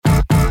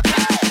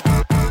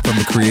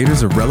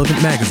creators of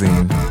Relevant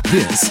Magazine.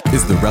 This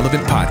is the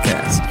Relevant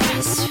Podcast.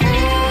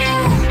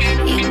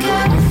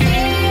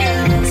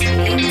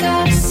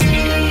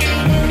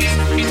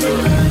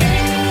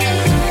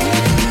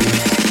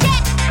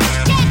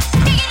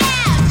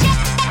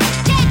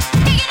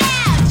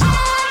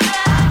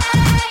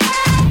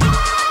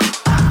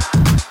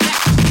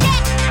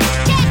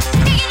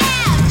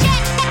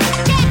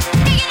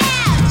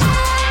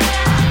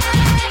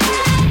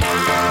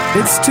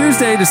 It's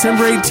Tuesday,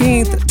 December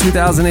 18th,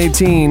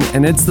 2018,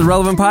 and it's the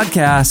Relevant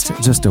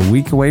Podcast, just a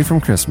week away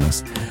from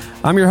Christmas.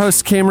 I'm your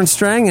host, Cameron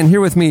Strang, and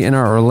here with me in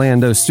our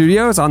Orlando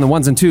studios on the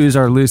ones and twos,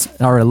 our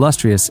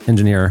illustrious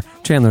engineer,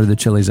 Chandler the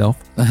Chili's Elf.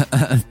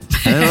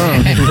 Hello.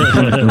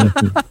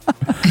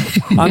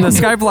 On the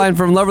Skype line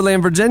from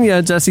Loverland,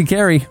 Virginia, Jesse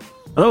Carey.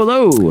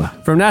 Hello.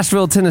 From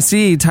Nashville,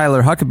 Tennessee,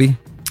 Tyler Huckabee.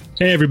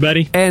 Hey,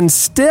 everybody. And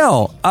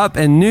still up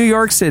in New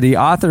York City,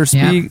 author,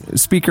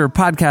 speaker,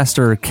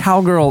 podcaster,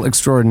 cowgirl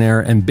extraordinaire,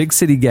 and big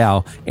city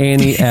gal,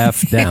 Annie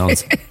F.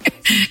 Downs.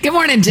 Good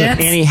morning,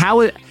 gents. Annie,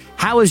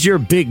 how is your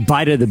big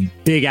bite of the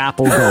Big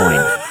Apple going?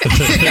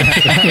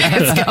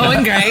 It's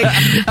going great.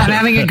 I'm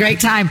having a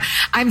great time.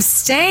 I'm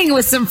staying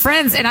with some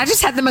friends, and I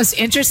just had the most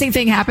interesting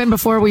thing happen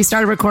before we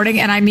started recording,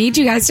 and I need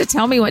you guys to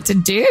tell me what to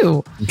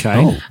do.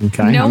 Okay.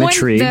 Okay. No I'm one,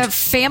 intrigued. the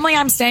family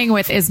I'm staying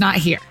with is not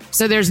here.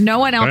 So there's no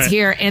one else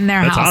here in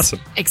their house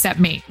except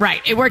me.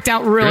 Right. It worked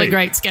out really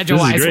great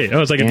schedule-wise. This is great.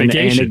 Oh, it's like a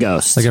vacation. And a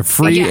ghost. Like a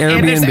free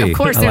Airbnb. Of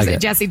course, there's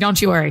Jesse, don't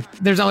you worry.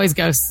 There's always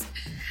ghosts.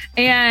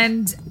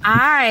 And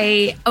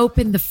I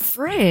opened the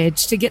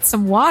fridge to get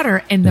some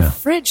water, and the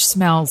fridge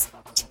smells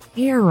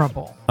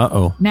terrible.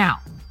 Uh-oh. Now,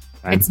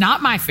 it's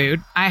not my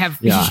food. I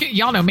have,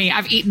 y'all know me.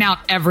 I've eaten out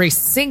every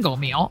single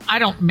meal. I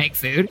don't make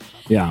food.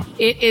 Yeah.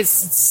 It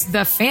is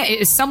it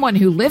is someone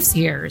who lives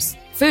here's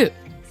food.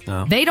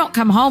 Oh. They don't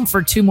come home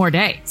for 2 more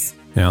days.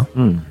 Yeah.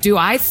 Do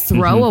I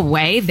throw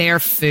away their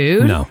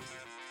food? No.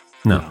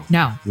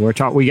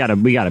 We got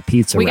a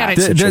pizza wrap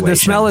situation. The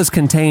smell is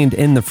contained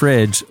in the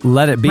fridge.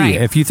 Let it be. Right.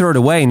 If you throw it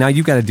away, now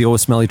you've got to deal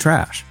with smelly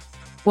trash.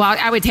 Well,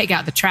 I would take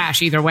out the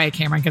trash either way,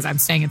 Cameron, because I'm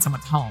staying in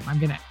someone's home. I'm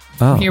going to...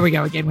 Oh. Here we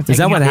go again with Is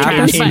that what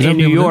happens? In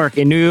New York,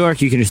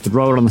 you can just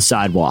throw it on the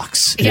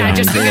sidewalks. Yeah,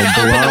 just open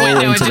the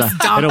window and just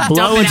dump it'll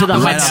blow it into the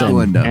out Hudson.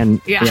 window.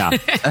 And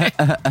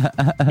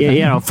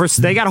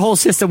first they got a whole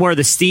system where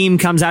the steam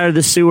comes out of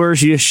the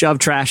sewers. You just shove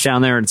trash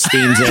down there and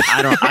steams it.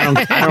 I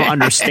don't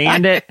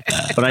understand it,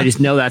 but I just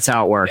know that's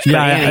how it works.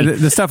 Yeah,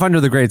 the stuff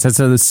under the grates. That's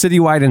a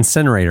citywide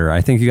incinerator.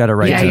 I think you got it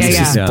right.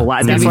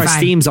 That's why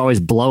steam's always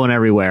blowing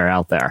everywhere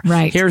out there.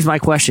 Right. Here's my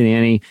question,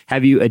 Annie: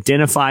 have you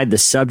identified the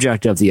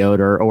subject of the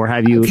odor, or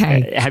have you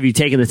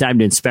taken the time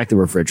to inspect the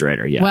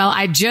refrigerator yet? Well,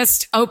 I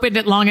just opened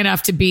it long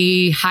enough to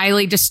be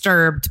highly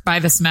disturbed by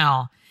the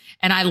smell.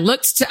 And I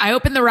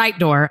opened the right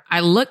door. I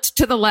looked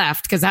to the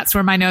left because that's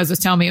where my nose was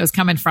telling me it was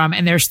coming from.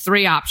 And there's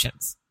 3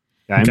 options.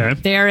 Okay.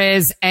 There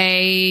is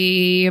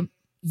a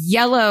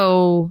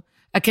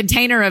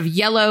container of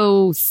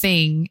yellow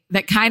thing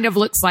that kind of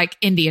looks like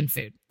Indian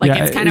food.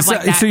 It's kind of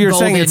like that. So you're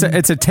saying it's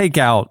a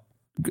takeout.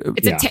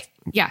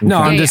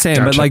 I'm just saying,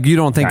 but like you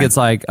don't think it's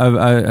like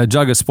a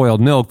jug of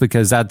spoiled milk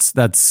because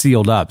that's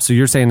sealed up. So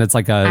you're saying it's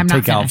like a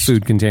takeout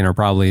food container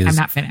probably is. I'm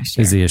not finished.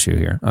 Is the issue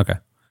here? Okay.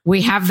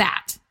 We have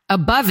that.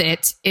 Above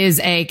it is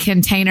a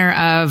container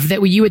of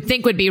that you would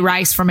think would be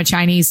rice from a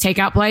Chinese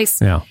takeout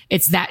place. Yeah.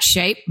 It's that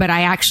shape, but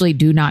I actually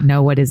do not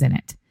know what is in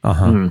it.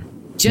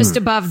 Just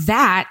above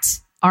that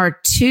are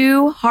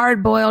 2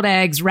 hard-boiled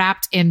eggs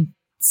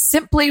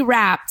simply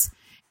wrapped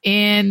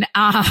in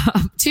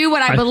 2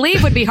 what I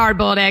believe would be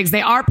hard-boiled eggs.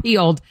 They are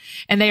peeled,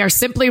 and they are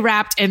simply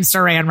wrapped in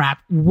saran wrap.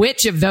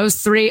 Which of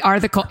those 3 are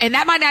the and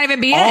that might not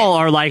even be all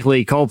are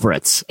likely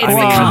culprits. It's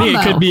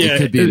it could be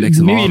a mix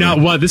of maybe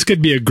not one. This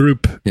could be a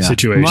group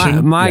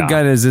situation. My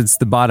gut is it's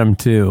the bottom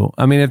 2.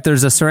 I mean, if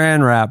there's a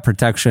saran wrap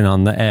protection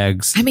on the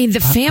eggs. I mean, the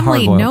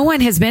family, no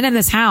one has been in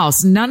this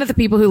house. None of the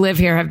people who live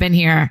here have been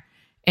here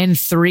in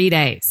 3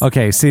 days.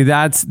 Okay, see,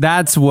 that's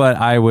what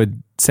I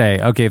would say.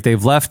 Okay, if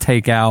they've left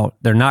takeout,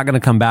 they're not going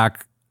to come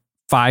back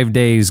 5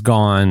 days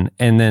gone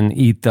and then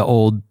eat the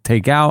old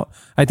takeout.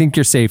 I think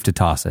you're safe to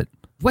toss it.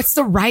 What's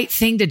the right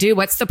thing to do?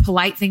 What's the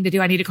polite thing to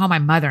do? I need to call my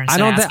mother. I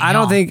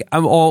don't think.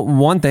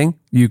 One thing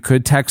you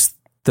could text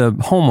the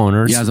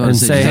homeowners and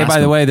say, "Hey, by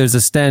the way, there's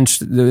a stench."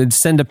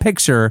 Send a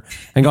picture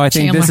and go, "I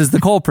think this is the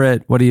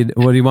culprit. What do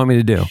you want me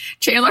to do?"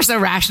 Chandler's so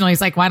rational.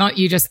 He's like, "Why don't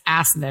you just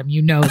ask them?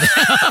 You know them."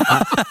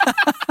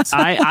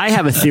 I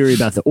have a theory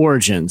about the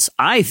origins.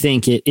 I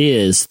think it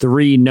is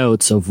 3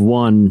 notes of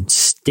one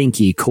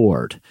stinky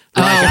cord.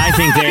 I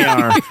think they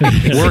are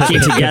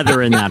working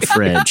together in that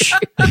fridge,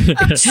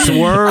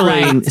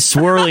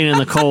 swirling in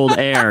the cold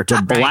air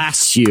to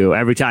blast you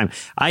every time.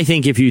 I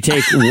think if you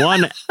take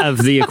one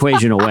of the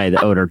equation away,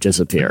 the odor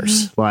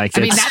disappears. That'll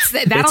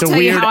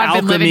tell you how I've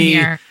been living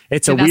here.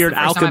 It's a weird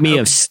alchemy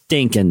of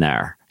stink in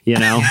there. You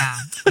know?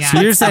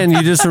 So you're saying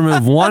you just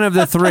remove one of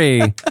the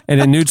 3 and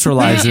it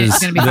neutralizes it's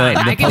gonna be fine.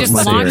 I can just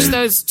launch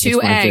those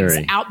 2 eggs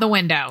out the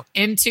window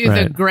into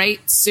the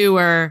great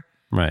sewer.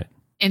 Right.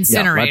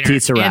 incinerator. Let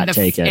Pizza Rat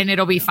take it. And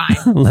it'll be fine.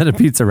 Let a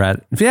pizza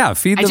rat. Yeah,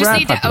 feed the rat. I just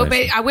need to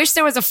open. I wish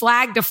there was a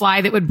flag to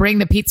fly that would bring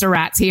the pizza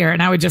rats here,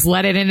 and I would just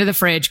let it into the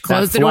fridge,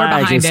 close the door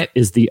behind it.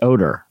 Is the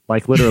odor.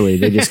 Like literally,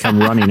 they just come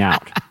running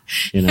out,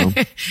 you know?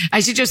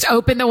 I should just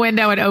open the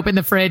window and open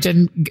the fridge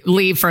and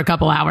leave for a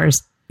couple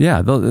hours.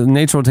 Yeah,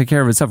 nature will take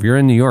care of itself. You're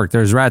in New York.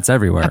 There's rats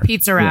everywhere. A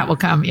pizza rat will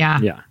come. Yeah.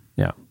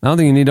 I don't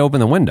think you need to open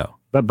the window.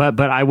 But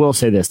I will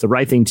say this: the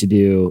right thing to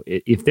do,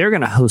 if they're going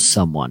to host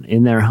someone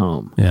in their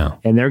home,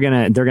 and they're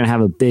gonna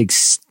have a big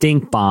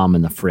stink bomb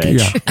in the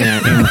fridge,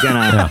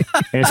 and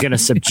it's gonna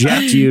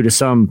subject you to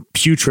some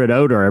putrid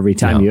odor every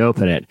time you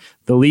open it.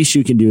 The least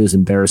you can do is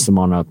embarrass them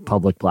on a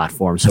public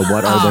platform. So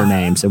what are their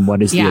names and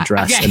what is the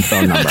address and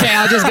phone number? Okay,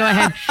 I'll just go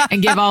ahead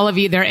and give all of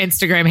you their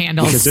Instagram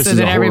handles so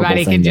that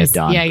everybody can just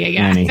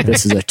Annie,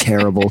 this is a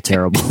terrible,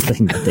 terrible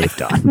thing that they've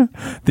done.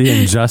 The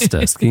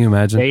injustice. Can you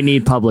imagine? They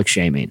need public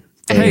shaming.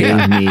 They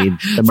need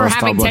the for most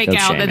having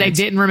takeout that they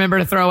didn't remember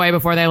to throw away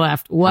before they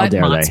left. What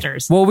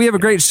monsters. Well, we have a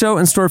great show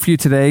in store for you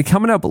today.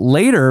 Coming up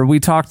later,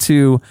 we talk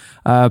to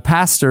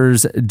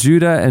pastors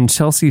Judah and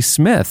Chelsea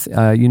Smith.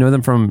 You know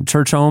them from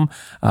Church Home.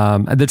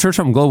 The Church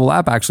Home Global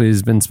app actually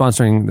has been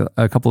sponsoring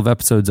a couple of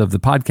episodes of the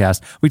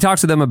podcast. We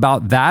talked to them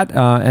about that,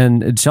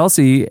 and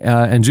Chelsea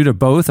and Judah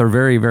both are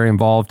very, very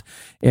involved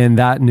in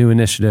that new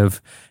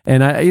initiative.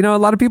 And a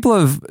lot of people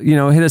have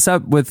hit us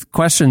up with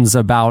questions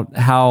about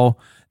how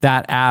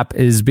that app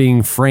is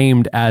being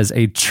framed as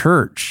a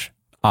church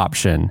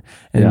option.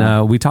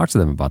 And we talked to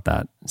them about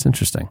that. It's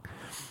interesting.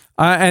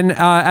 And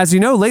as you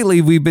know,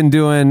 lately we've been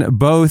doing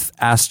both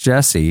Ask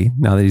Jesse,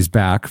 now that he's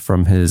back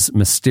from his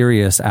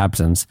mysterious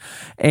absence.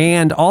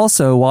 And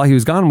also, while he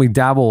was gone, we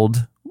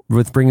dabbled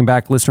with bringing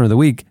back Listener of the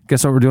Week.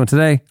 Guess what we're doing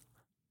today?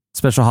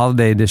 Special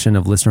holiday edition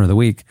of Listener of the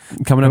Week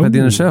coming up at the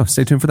end of the show.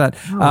 Stay tuned for that.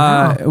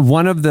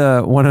 One of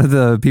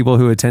the people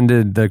who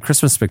attended the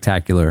Christmas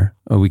Spectacular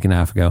a week and a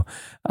half ago,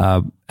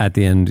 at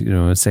the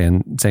end,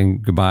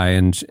 saying goodbye,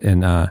 and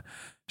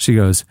she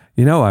goes,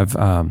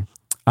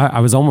 I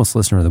was almost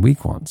Listener of the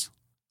Week once.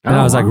 And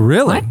I was like,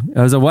 really? What?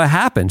 I was like, what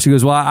happened? She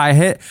goes, well,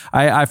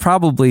 I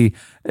probably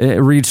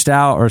reached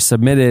out or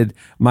submitted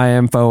my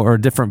info or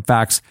different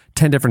facts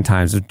 10 different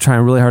times. I'm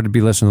trying really hard to be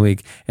Listener of the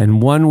Week.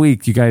 And one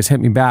week you guys hit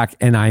me back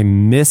and I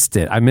missed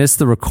it. I missed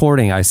the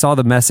recording. I saw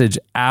the message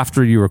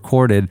after you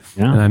recorded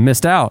and I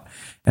missed out.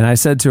 And I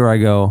said to her, I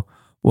go,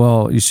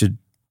 well, you should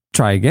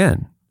try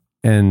again.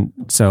 And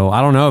so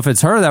I don't know if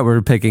it's her that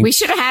we're picking. We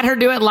should have had her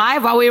do it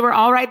live while we were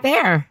all right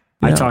there.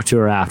 I talked to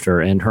her after,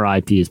 and her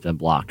IP has been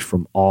blocked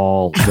from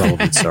all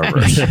relevant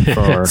servers.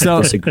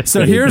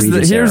 So here's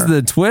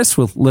the twist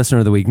with Listener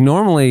of the Week.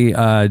 Normally,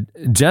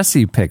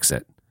 Jesse picks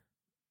it.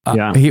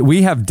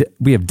 We have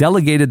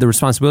delegated the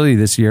responsibility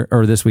this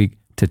week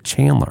to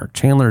Chandler.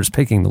 Chandler is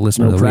picking the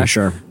Listener of the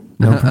pressure. Week.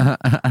 No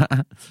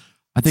pressure.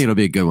 I think it'll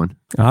be a good one.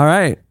 All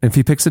right. If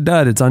he picks a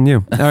dud, it's on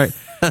you. All right.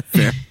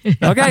 Fair.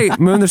 Okay,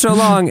 moving the show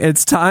along.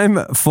 It's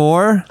time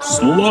for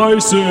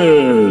Slices.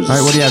 All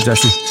right, what do you have,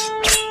 Jesse?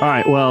 All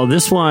right. Well,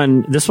 this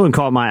one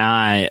caught my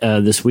eye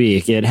this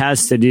week. It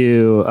has to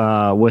do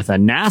with a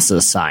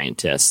NASA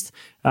scientist.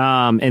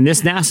 And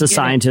this NASA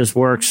scientist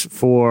works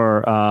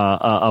for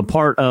a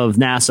part of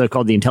NASA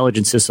called the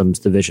Intelligent Systems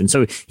Division.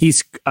 So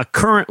he's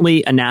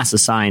currently a NASA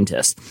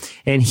scientist.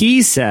 And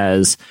he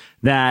says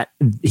that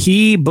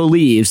he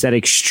believes that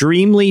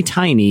extremely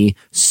tiny,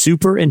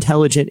 super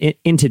intelligent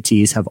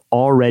entities have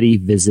already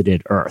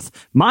visited Earth.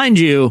 Mind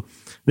you,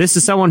 this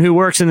is someone who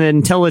works in the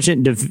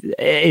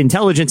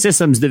Intelligent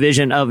Systems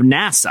Division of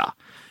NASA.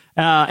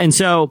 And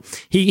so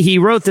he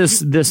wrote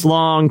this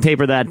long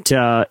paper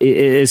that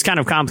is kind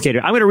of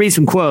complicated. I'm going to read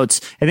some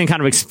quotes and then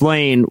kind of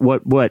explain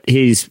what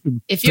he's.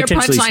 If your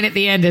punchline at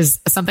the end is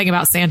something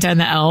about Santa and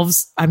the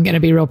elves, I'm going to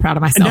be real proud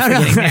of myself.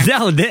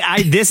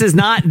 This is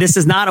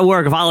not a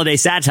work of holiday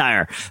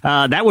satire.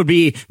 That would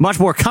be much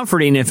more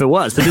comforting if it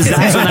was. But this is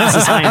actually not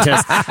a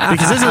scientist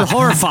because this is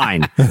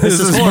horrifying. This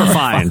is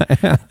horrifying.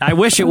 I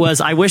wish it was.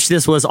 I wish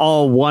this was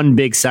all one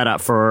big setup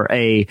for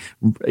an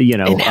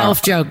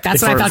elf joke.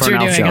 That's what I thought you were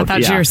doing. I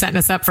thought you were setting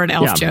us up for an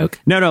elf joke.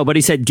 No, but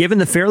he said, given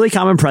the fairly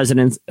common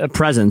presence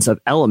of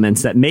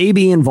elements that may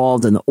be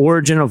involved in the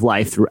origin of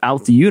life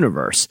throughout the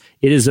universe,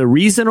 it is a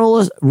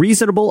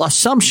reasonable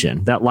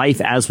assumption that life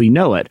as we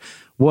know it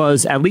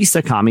was at least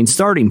a common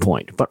starting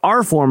point. But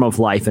our form of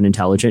life and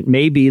intelligence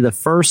may just be the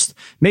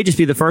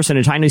first and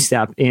a tiny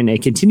step in a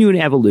continuing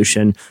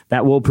evolution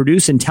that will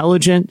produce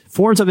intelligent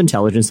forms of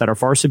intelligence that are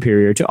far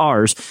superior to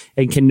ours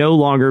and can no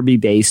longer be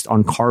based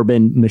on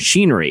carbon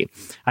machinery.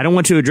 I don't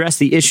want to address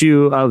the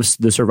issue of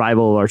the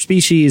survival of our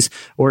species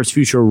or its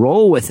future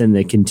role within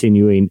the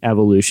continuing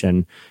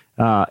evolution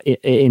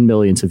in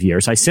millions of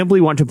years. I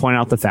simply want to point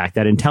out the fact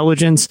that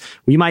intelligence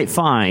we might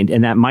find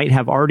and that might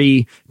have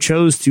already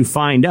chose to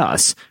find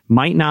us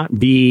might not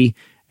be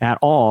at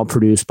all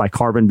produced by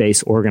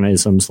carbon-based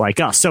organisms like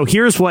us. So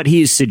here's what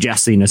he's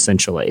suggesting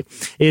essentially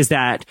is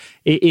that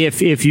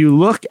if you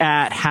look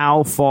at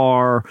how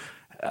far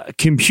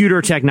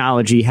computer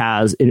technology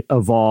has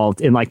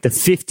evolved in like the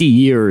 50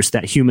 years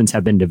that humans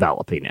have been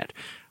developing it,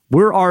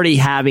 we're already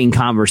having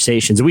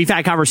conversations. We've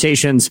had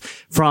conversations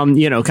from,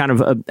 kind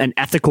of an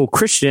ethical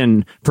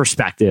Christian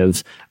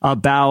perspectives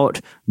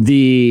about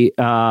the,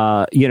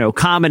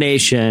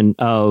 combination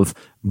of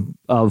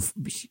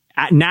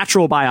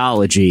natural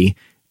biology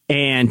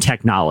and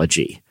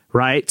technology.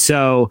 Right.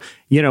 So,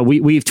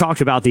 we've talked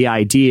about the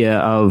idea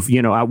of,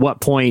 at what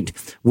point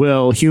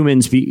will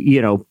humans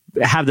be,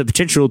 have the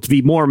potential to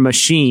be more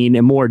machine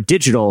and more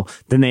digital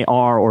than they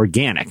are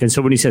organic. And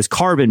so when he says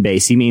carbon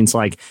based, he means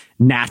like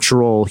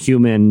natural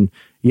human,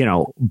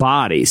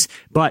 bodies.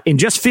 But in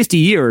just 50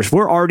 years,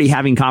 we're already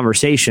having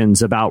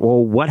conversations about,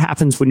 well, what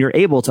happens when you're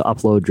able to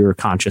upload your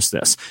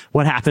consciousness?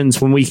 What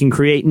happens when we can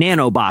create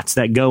nanobots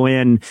that go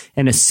in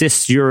and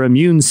assist your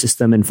immune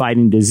system in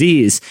fighting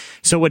disease?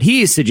 So what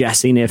he is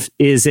suggesting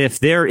is if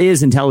there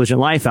is intelligent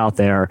life out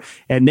there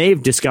and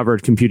they've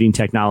discovered computing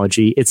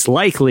technology, it's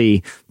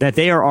likely that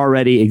they are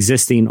already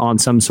existing on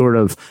some sort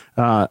of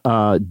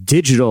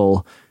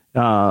digital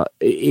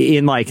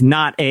in like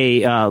not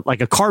a like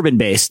a carbon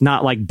based,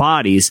 not like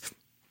bodies,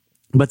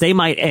 but they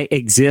might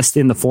exist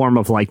in the form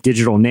of like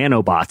digital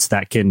nanobots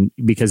that can,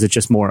 because it's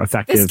just more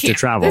effective to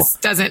travel. This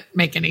doesn't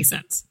make any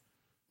sense.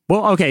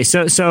 Well, okay,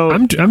 so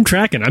I'm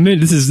tracking. I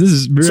mean, this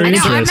is very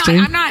interesting.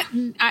 I'm not.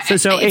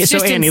 It's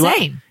just Andy,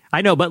 insane.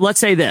 I know, but let's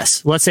say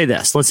this. Let's say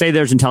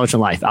there's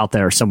intelligent life out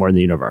there somewhere in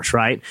the universe,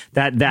 right?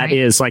 That right.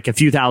 is like a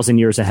few thousand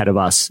years ahead of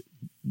us,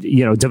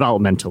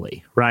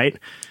 developmentally, right?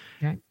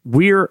 Okay.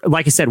 We're,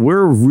 like I said,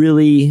 we're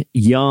really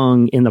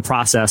young in the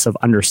process of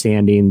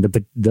understanding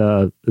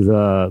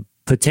the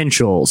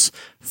potentials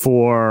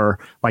for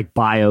like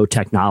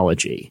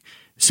biotechnology.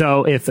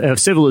 So if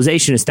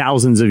civilization is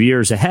thousands of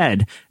years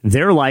ahead,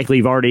 they're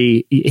likely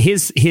already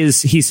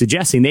he's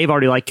suggesting they've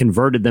already like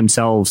converted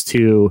themselves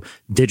to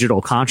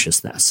digital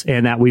consciousness,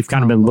 and that we've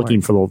kind of been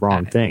looking for the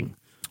wrong thing.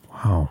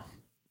 Wow.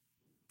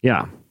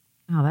 Yeah.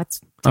 Oh,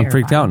 that's terrifying. I'm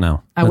freaked out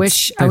now. I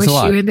wish you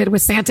ended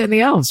with Santa and the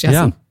elves, Jesse.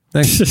 Yeah.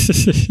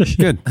 Thanks.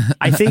 Good.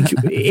 I think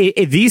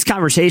these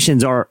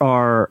conversations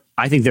are,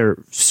 I think they're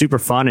super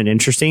fun and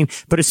interesting,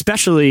 but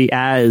especially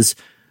as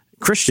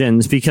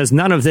Christians, because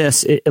none of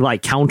this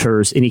like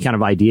counters any kind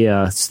of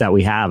ideas that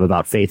we have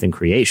about faith and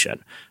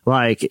creation.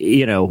 Like,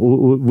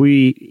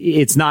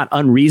 it's not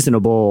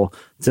unreasonable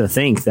to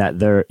think that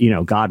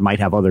God might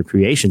have other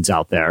creations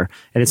out there.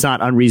 And it's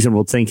not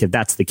unreasonable to think that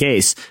that's the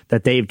case,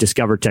 that they've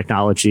discovered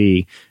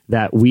technology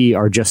that we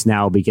are just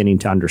now beginning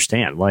to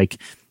understand. Like,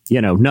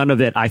 none of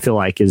it, I feel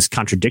like, is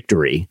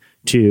contradictory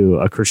to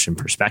a Christian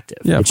perspective.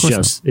 Yeah,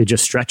 it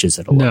just stretches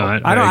it a little. No,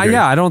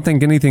 I don't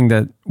think anything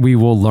that we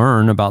will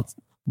learn about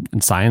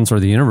science or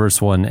the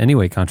universe will in any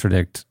way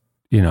contradict,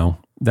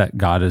 that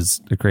God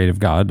is a creative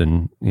God,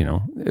 and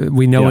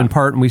we know in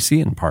part and we see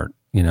in part.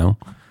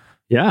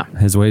 Yeah,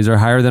 His ways are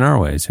higher than our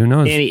ways. Who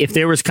knows? Annie, if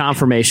there was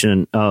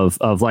confirmation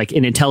of like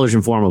an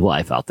intelligent form of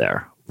life out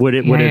there, would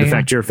it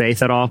affect your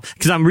faith at all?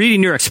 Because I'm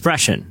reading your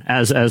expression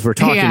as we're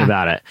talking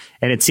about it,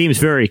 and it seems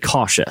very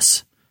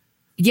cautious.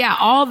 Yeah,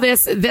 all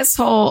this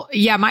whole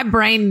my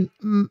brain.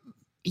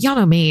 Y'all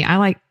know me.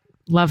 I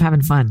love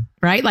having fun,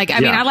 right? Like, I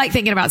mean, I like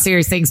thinking about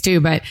serious things too,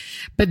 but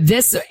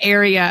this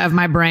area of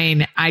my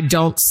brain, I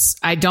don't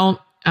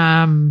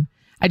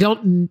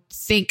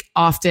think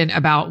often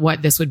about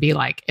what this would be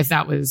like if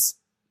that was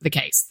the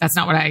case. That's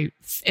not what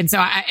and so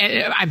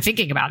I'm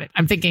thinking about it.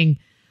 I'm thinking,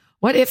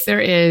 what if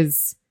there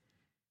is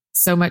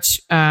so much,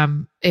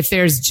 if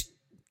there's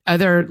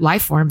other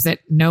life forms that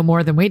know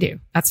more than we do?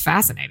 That's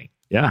fascinating.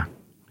 Yeah.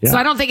 So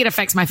I don't think it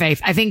affects my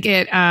faith. I think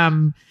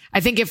I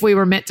think if we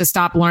were meant to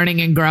stop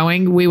learning and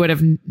growing, we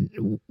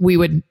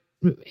would,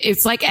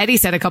 it's like Eddie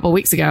said a couple of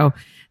weeks ago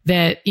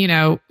that,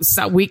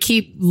 so we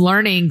keep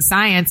learning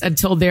science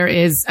until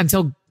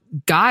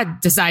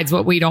God decides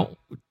what we don't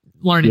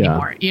learn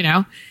anymore,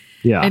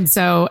 Yeah. And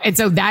so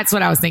that's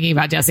what I was thinking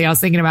about, Jesse. I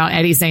was thinking about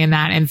Eddie saying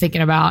that and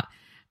thinking about,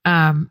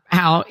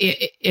 how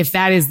if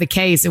that is the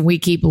case and we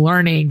keep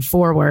learning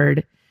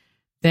forward,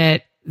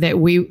 that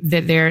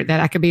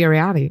could be a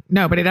reality.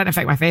 No, but it doesn't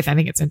affect my faith. I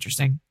think it's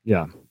interesting.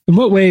 Yeah. In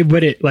what way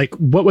would it,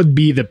 what would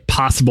be the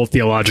possible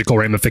theological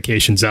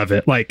ramifications of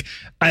it? Like,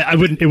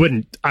 it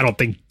wouldn't, I don't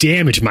think,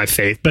 damage my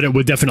faith, but it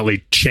would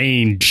definitely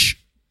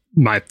change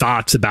my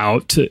thoughts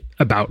about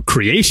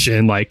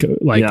creation,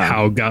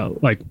 how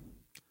God, like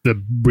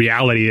the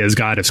reality as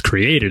God has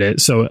created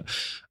it. So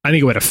I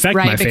think it would affect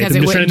my faith.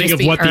 I'm just trying to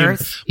think of what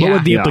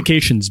would the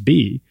implications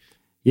be.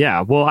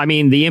 Yeah. Well, I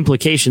mean, the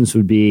implications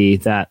would be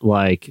that,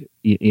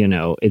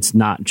 it's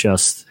not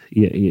just,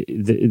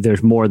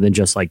 there's more than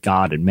just like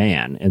God and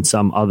man and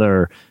some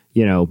other,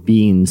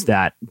 beings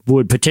that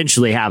would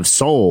potentially have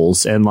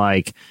souls and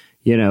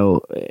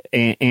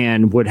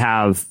and would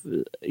have,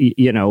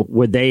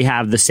 would they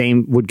have the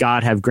same, would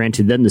God have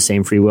granted them the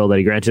same free will that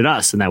he granted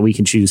us, and that we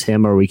can choose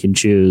him or we can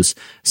choose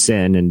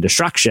sin and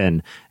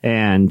destruction.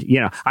 And,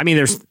 I mean,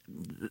 there's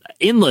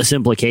endless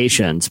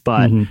implications,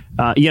 but,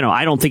 I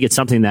don't think it's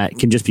something that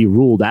can just be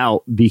ruled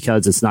out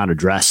because it's not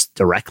addressed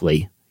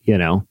directly,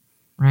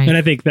 Right. And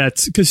I think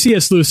that's because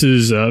C.S.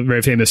 Lewis's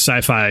very famous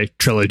sci-fi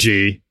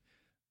trilogy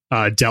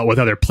dealt with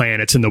other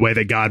planets and the way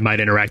that God might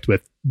interact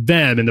with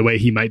them and the way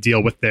he might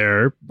deal with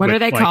their... What are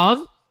they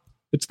called?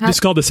 It's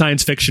called the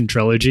science fiction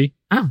trilogy.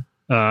 Oh.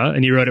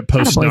 And he wrote it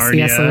post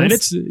Narnia, and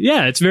it's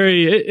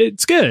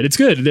good. It's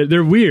good.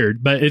 They're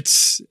weird, but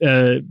it's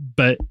a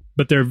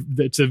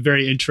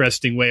very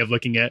interesting way of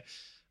looking at.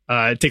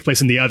 It takes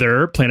place in the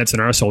other planets in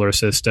our solar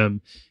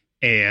system,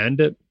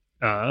 and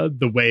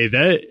the way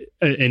that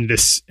in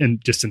this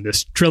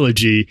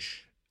trilogy,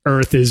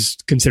 Earth is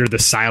considered the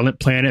silent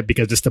planet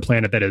because it's the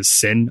planet that has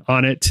sin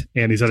on it,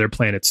 and these other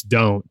planets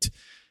don't.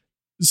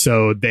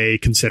 So they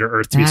consider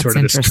Earth to be sort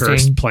of this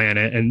cursed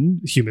planet, and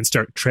humans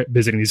start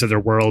visiting these other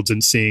worlds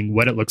and seeing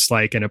what it looks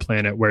like in a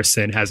planet where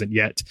sin hasn't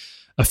yet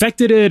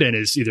affected it and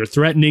is either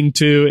threatening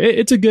to.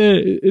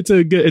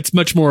 It's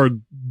much more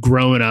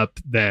grown up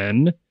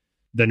than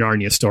the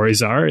Narnia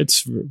stories are.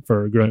 It's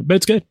for grown, but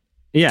it's good.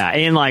 Yeah,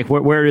 and like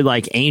where do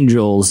like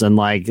angels and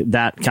like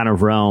that kind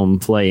of realm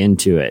play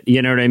into it?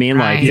 You know what I mean?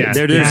 Like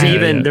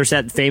there's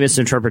that famous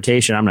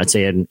interpretation. I'm not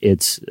saying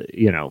it's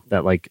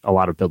that like a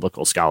lot of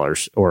biblical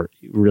scholars or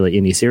really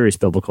any serious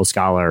biblical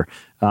scholar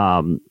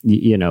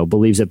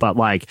believes it, but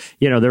like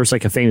there was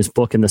like a famous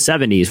book in the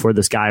 70s where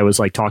this guy was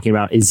like talking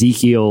about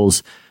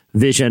Ezekiel's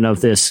vision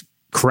of this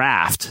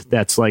craft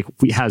that's like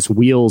has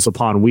wheels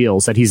upon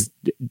wheels that he's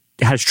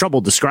has trouble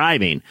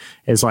describing.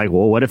 It's like,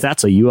 well, what if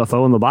that's a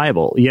UFO in the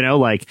Bible?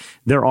 Like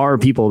there are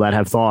people that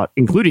have thought,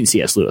 including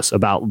C.S. Lewis,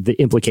 about the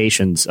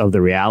implications of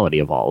the reality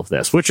of all of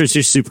this, which is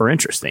just super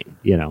interesting,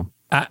 Yeah,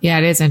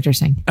 it is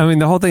interesting. I mean,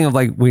 the whole thing of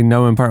like, we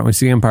know in part, we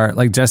see in part,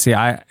 like Jesse,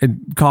 I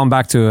calling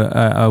back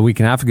to a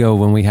week and a half ago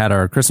when we had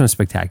our Christmas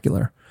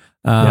spectacular.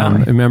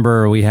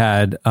 Remember we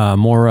had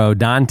Mauro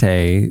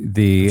Dante,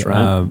 the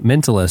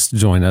mentalist,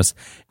 join us,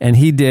 and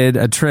he did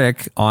a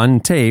trick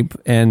on tape.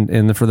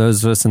 And for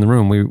those of us in the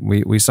room,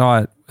 we saw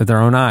it with our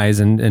own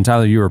eyes. And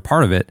Tyler, you were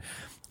part of it,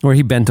 where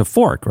he bent a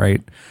fork,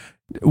 right?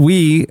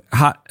 We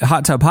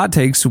hot tub hot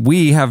takes.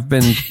 We have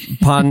been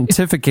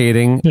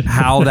pontificating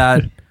how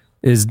that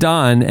is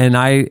done,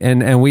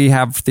 and we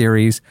have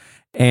theories.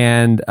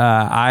 And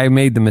I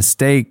made the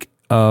mistake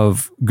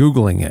of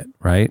Googling it,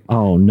 right?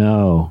 Oh,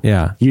 no.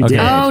 Yeah. You did?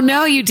 Oh,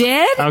 no, you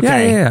did?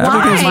 Okay. Yeah.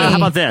 Why? How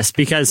about this?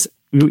 Because,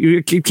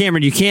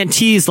 Cameron, you can't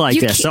tease like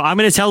this. So I'm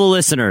going to tell the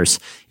listeners,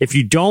 if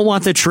you don't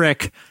want the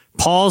trick,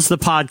 pause the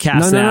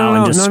podcast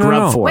and just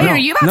scrub for it. Wait, are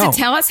you about to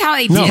tell us how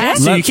they did it?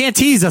 So you can't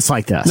tease us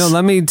like this. No,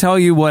 let me tell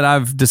you what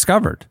I've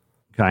discovered.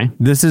 Okay.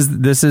 This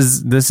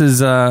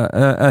is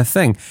a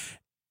thing.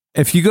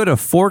 If you go to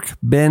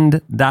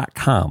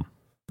forkbend.com,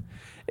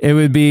 it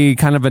would be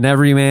kind of an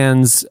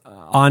everyman's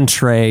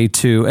entree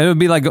to, it would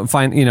be like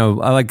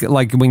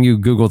like when you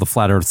Google the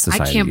Flat Earth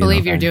Society. I can't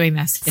believe you're doing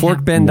this.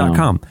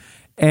 Forkbend.com. No.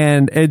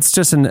 And it's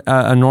just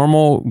a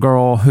normal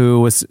girl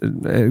who was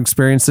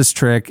experienced this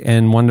trick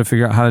and wanted to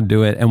figure out how to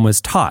do it and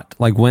was taught,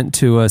 like went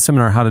to a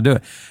seminar how to do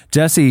it.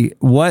 Jesse,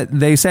 what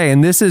they say,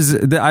 and this is,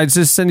 I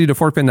just send you to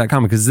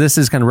forkbend.com because this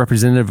is kind of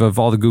representative of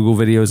all the Google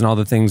videos and all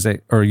the things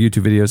or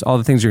YouTube videos, all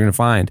the things you're going to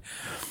find.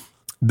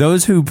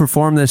 Those who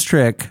perform this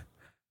trick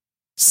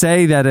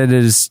say that it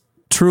is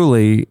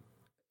truly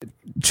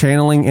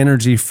channeling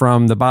energy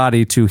from the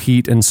body to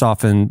heat and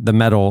soften the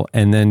metal,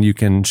 and then you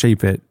can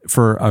shape it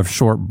for a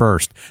short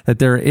burst. That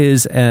there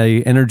is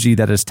a energy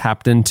that is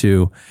tapped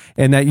into,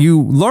 and that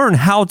you learn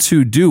how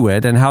to do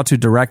it and how to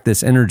direct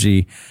this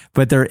energy,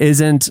 but there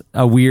isn't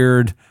a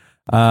weird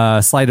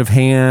sleight of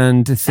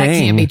hand thing. That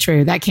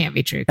can't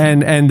be true.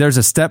 And there's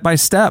a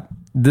step-by-step.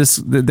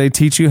 They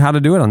teach you how to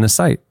do it on this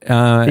site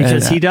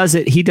because he does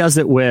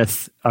it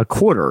with a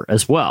quarter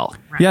as well.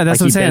 Right. Yeah,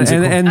 that's what I'm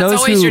saying. And that's those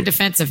always your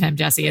defense of him,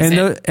 Jesse. And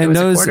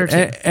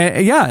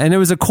it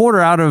was a quarter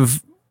out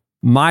of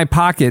my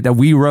pocket that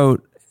we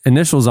wrote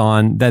initials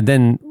on that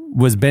then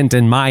was bent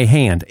in my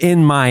hand.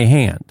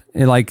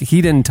 Like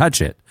he didn't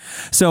touch it.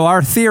 So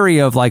our theory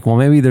of like, well,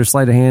 maybe there's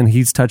sleight of hand,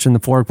 he's touching the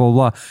fork, blah,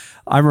 blah, blah.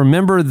 I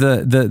remember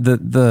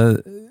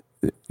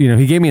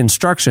he gave me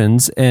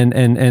instructions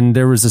and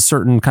there was a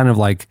certain kind of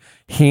like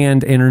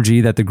hand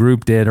energy that the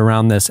group did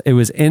around this. It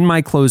was in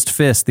my closed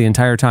fist the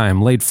entire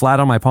time, laid flat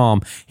on my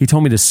palm. He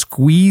told me to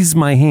squeeze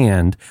my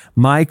hand,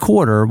 my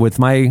quarter with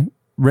my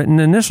written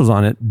initials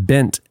on it,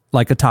 bent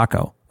like a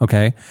taco.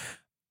 Okay.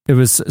 It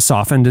was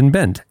softened and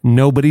bent.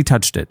 Nobody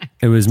touched it.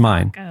 It was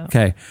mine.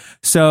 Okay.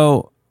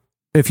 So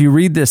if you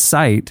read this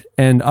site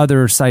and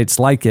other sites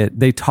like it,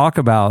 they talk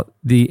about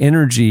the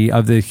energy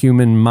of the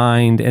human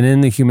mind and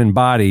in the human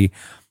body,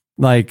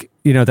 like,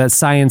 that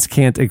science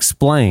can't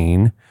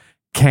explain,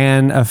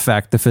 can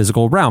affect the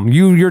physical realm.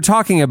 You're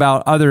talking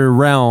about other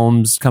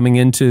realms coming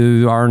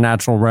into our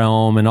natural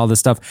realm and all this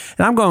stuff.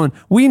 And I'm going,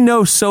 we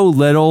know so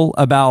little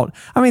about,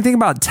 think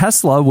about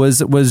Tesla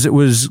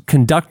was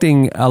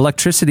conducting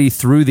electricity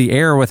through the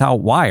air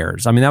without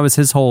wires. That was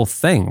his whole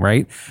thing,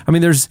 right?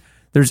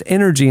 There's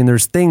energy and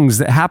there's things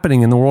that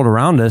happening in the world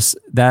around us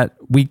that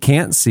we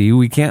can't see,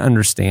 we can't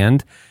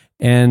understand,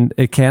 and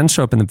it can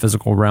show up in the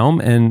physical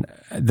realm. And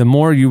the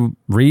more you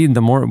read,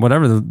 the more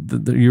whatever,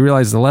 you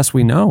realize the less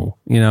we know.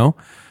 We have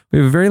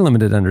a very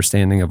limited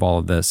understanding of all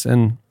of this.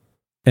 And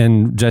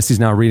Jesse's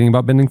now reading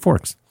about bending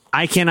forks.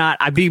 I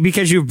cannot,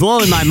 because you've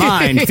blown my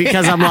mind,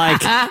 because I'm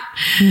like,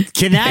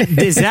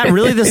 is that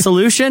really the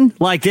solution?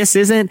 Like, this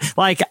isn't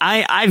like,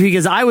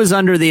 because I was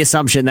under the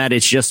assumption that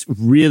it's just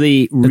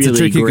really, really it's a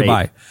trick great. You could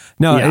buy.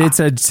 No, it's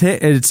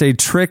a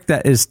trick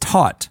that is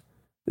taught.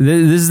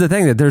 This is the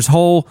thing, that there's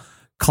whole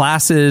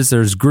classes,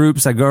 there's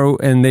groups that go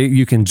and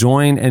you can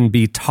join and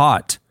be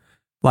taught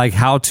like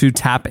how to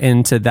tap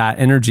into that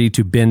energy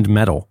to bend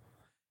metal.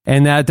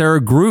 And that there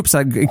are groups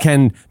that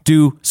can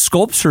do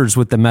sculptures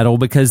with the metal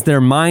because their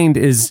mind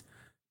is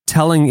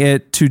telling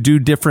it to do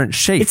different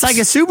shapes. It's like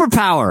a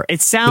superpower.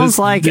 It sounds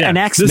like an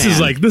X-Men. This is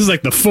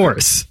like the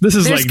Force. This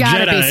is there's like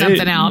gotta Jedi. Be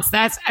something else.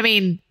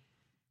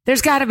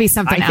 There's got to be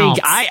something else.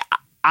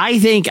 I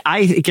think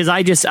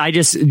I just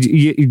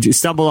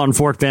stumbled on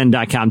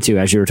forkbend.com too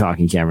as you were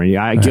talking,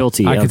 Cameron.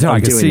 Guilty. I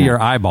could see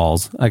your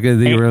eyeballs.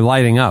 You were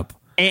lighting up.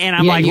 And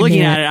I'm looking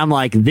at it. I'm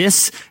like,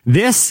 this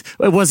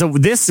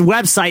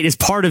website is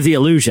part of the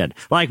illusion.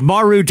 Like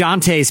Maru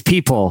Dante's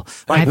people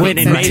went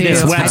and made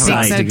this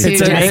website. It's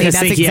make us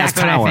think he has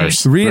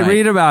powers.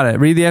 Read about it.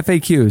 Read the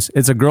FAQs.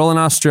 It's a girl in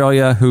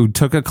Australia who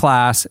took a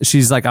class.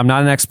 She's like, I'm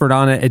not an expert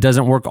on it. It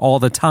doesn't work all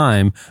the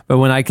time, but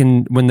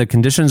when the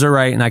conditions are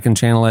right and I can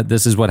channel it,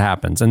 this is what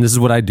happens, and this is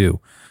what I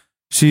do.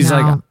 She's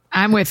like,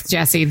 I'm with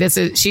Jesse.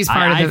 She's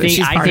part of it.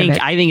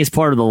 I think it's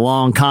part of the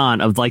long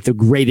con of like the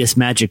greatest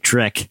magic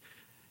trick.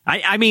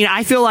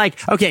 I feel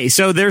like, okay,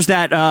 so there's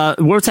that,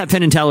 what's that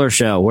Penn and Teller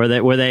show where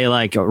they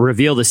like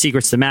reveal the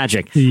secrets to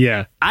magic?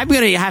 Yeah. I'm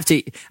going to have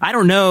to, I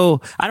don't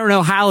know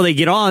how they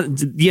get on,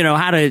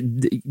 how to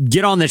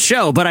get on the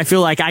show, but I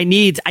feel like I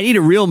need a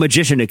real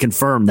magician to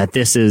confirm that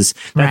that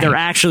they're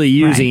actually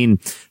using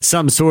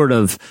some sort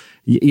of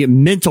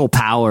mental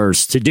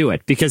powers to do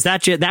it, because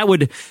that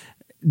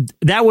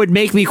would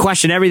make me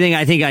question everything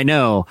I think I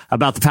know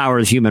about the power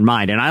of the human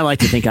mind. And I like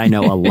to think I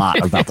know a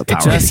lot about the power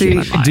of the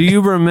human mind. Do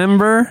you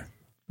remember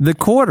the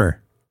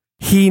quarter?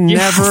 He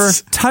never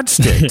touched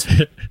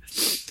it.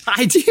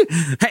 I do.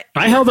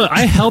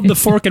 I held the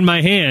fork in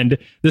my hand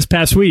this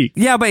past week.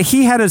 Yeah, but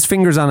he had his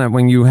fingers on it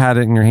when you had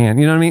it in your hand.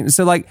 You know what I mean?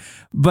 So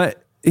the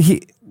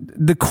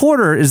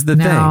quarter is the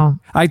thing.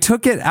 I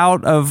took it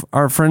out of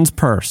our friend's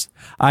purse.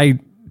 I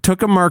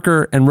took a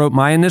marker and wrote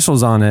my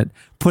initials on it,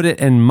 put it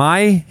in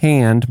my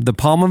hand, the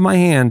palm of my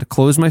hand,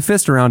 closed my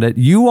fist around it.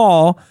 You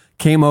all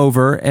came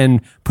over and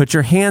put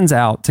your hands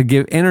out to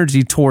give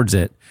energy towards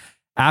it.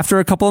 After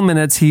a couple of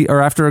minutes,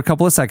 after a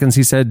couple of seconds,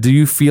 he said, do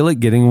you feel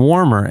it getting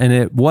warmer? And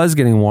it was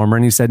getting warmer.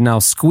 And he said, now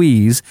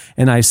squeeze.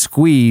 And I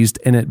squeezed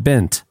and it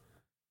bent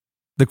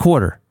the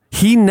quarter.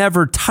 He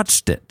never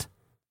touched it.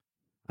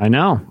 I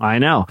know.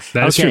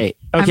 That's okay.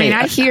 True. Okay.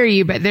 I hear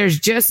you, but there's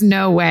just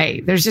no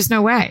way. All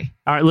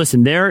right,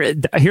 listen,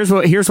 here's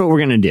what we're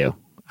going to do.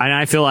 And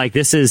I feel like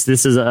this is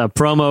a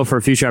promo for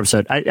a future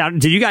episode.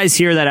 Did you guys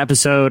hear that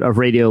episode of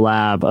Radio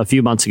Lab a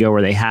few months ago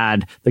where they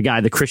had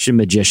the Christian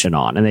magician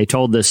on, and they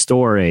told this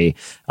story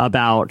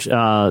about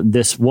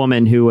this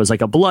woman who was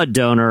like a blood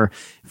donor.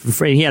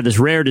 He had this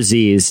rare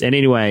disease. And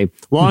anyway,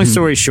 long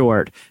story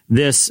short,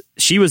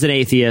 she was an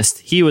atheist.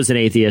 He was an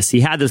atheist. He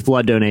had this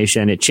blood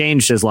donation. It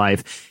changed his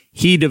life.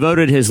 He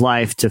devoted his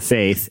life to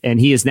faith, and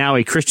he is now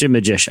a Christian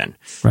magician.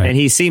 Right. And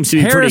he seems to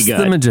be Harris pretty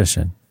good. The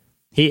magician.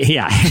 He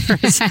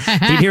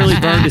nearly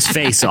burned his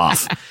face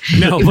off.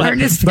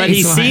 But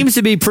he seems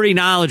to be pretty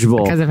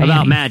knowledgeable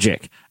about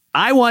magic.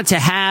 I want to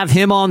have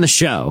him on the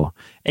show,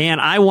 and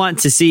I want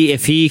to see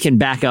if he can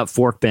back up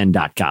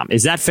forkbend.com.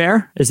 Is that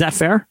fair?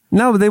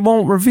 No, they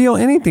won't reveal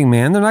anything,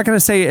 man. They're not going to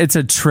say it's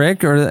a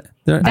trick or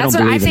that's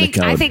what I think.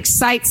 I think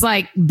sites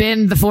like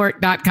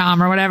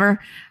bendthefork.com or whatever,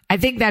 I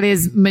think that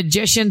is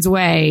magician's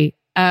way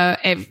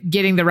of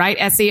getting the right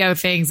SEO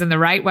things and the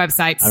right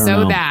websites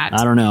that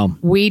I don't know.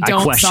 We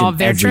don't solve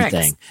their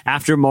tricks.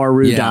 After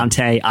Maru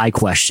Dante, I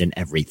question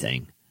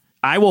everything.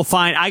 I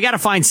got to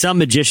find some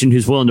magician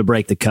who's willing to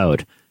break the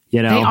code. They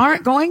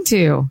aren't going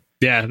to.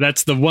 Yeah,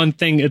 that's the one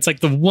thing. It's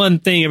like the one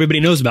thing everybody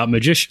knows about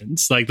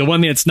magicians. Like the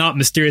one thing that's not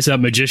mysterious about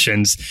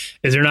magicians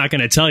is they're not going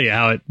to tell you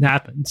how it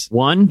happens.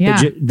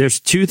 There's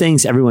two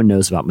things everyone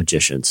knows about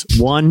magicians.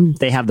 One,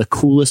 they have the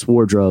coolest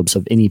wardrobes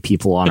of any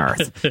people on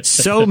earth.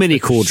 So many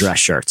cool dress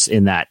shirts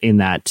in that.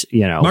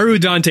 Maru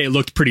Dante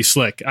looked pretty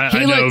slick.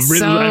 I know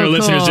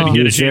listeners didn't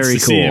get a chance to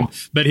see him,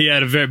 but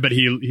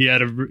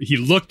he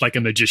looked like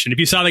a magician. If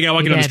you saw the guy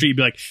walking down the street, you'd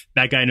be like,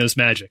 that guy knows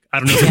magic. I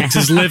don't know if he makes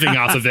his living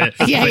off of it,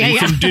 but he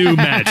can do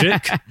magic.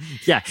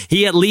 Yeah,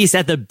 he at least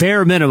at the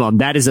bare minimum,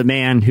 that is a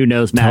man who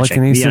knows magic.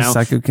 Telekinesis,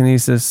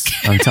 psychokinesis.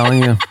 I'm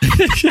telling you.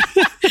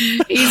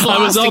 I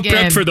was all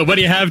prepped for the what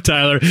do you have,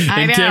 Tyler?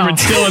 And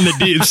Cameron's still in the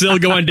deep, still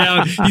going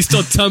down. He's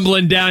still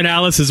tumbling down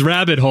Alice's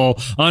rabbit hole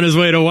on his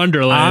way to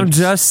Wonderland. I'm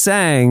just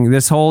saying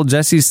this whole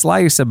Jesse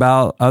Slice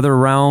about other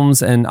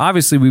realms, and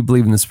obviously we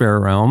believe in the spirit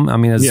realm. I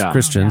mean, as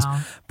Christians,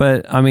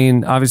 but I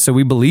mean, obviously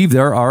we believe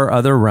there are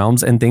other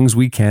realms and things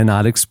we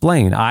cannot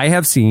explain. I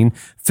have seen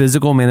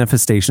physical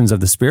manifestations of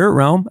the spirit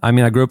realm. I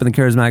mean, I grew up in the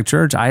charismatic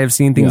church. I have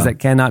seen things that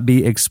cannot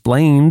be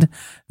explained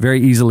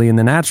very easily in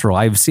the natural.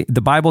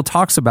 The Bible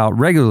talks about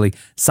regularly regularly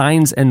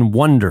signs and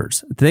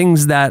wonders,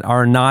 things that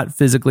are not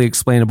physically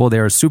explainable. They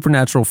are a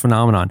supernatural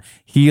phenomenon,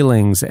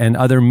 healings and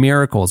other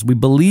miracles. We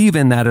believe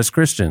in that as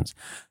Christians.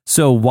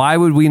 So why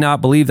would we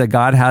not believe that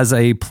God has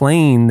a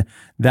plane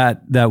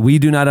that we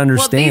do not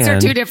understand? Well, these are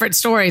two different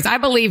stories. I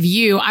believe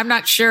you. I'm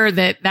not sure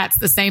that that's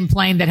the same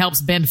plane that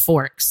helps bend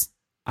forks.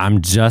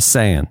 I'm just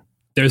saying.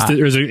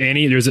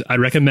 I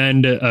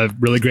recommend a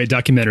really great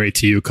documentary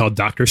to you called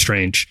Doctor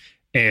Strange.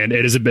 And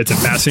it's a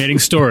fascinating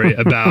story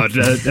about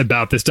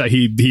this.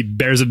 He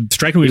bears a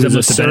striking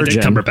resemblance to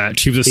Benedict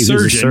Cumberbatch. He was a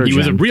surgeon. He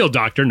was a real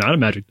doctor, not a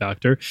magic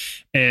doctor.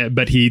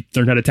 But he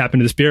learned how to tap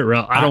into the spirit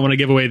realm. I don't want to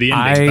give away the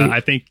ending, but I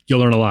think you'll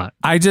learn a lot.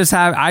 I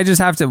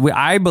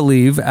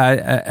believe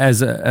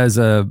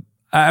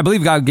I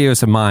believe God gave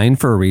us a mind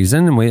for a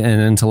reason, and an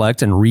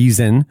intellect and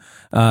reason,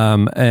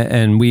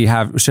 and we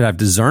should have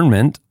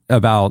discernment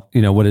about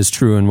what is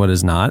true and what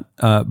is not.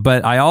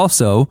 But I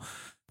also,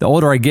 the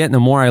older I get and the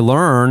more I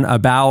learn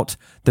about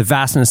the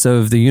vastness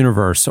of the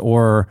universe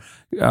or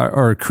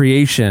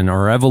creation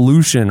or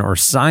evolution or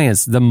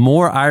science, the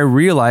more I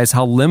realize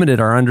how limited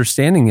our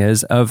understanding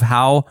is of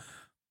how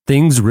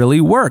things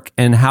really work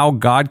and how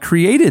God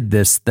created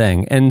this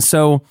thing. And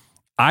so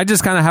I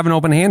just kind of have an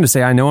open hand to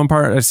say, I know in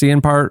part, I see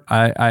in part,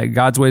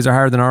 God's ways are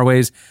higher than our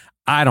ways.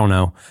 I don't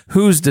know.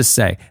 Who's to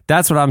say?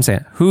 That's what I'm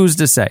saying. Who's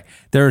to say?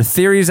 There are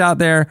theories out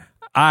there.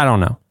 I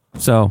don't know.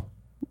 So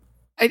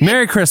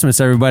Merry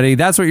Christmas, everybody.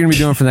 That's what you're going to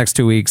be doing for the next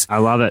 2 weeks. I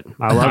love it.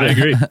 I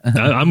agree.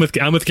 I'm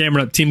with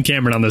Cameron, Team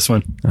Cameron on this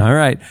one. All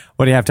right.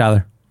 What do you have,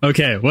 Tyler?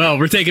 Okay. Well,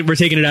 we're taking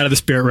it out of the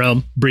spirit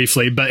realm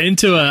briefly, but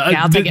into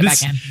I'll take it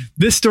back in.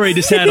 This story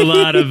just had a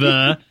lot of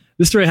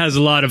this story has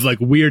a lot of like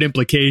weird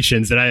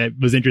implications that I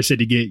was interested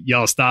to get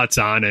y'all's thoughts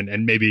on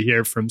and maybe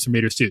hear from some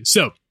readers too.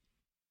 So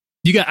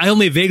I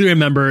only vaguely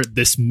remember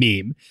this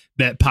meme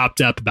that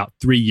popped up about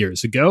 3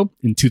 years ago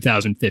in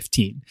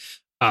 2015.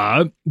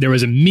 There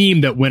was a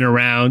meme that went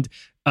around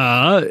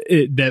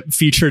that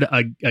featured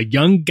a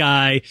young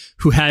guy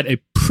who had a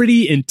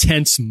pretty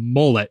intense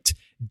mullet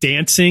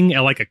dancing at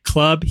like a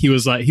club. He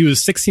was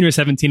 16 or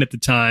 17 at the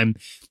time,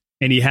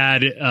 and he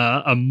had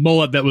a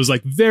mullet that was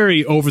like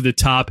very over the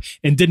top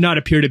and did not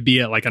appear to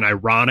be like an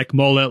ironic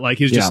mullet. Like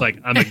he was just like,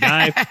 I'm a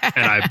guy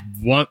and I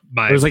want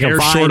my hair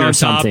short on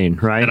top,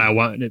 right? And I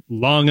want it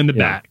long in the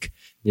back.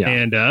 Yeah.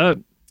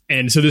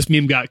 And so this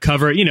meme got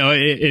covered.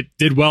 It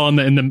did well on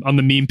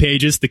the meme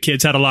pages. The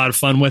kids had a lot of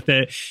fun with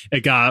it.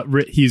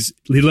 He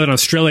lived in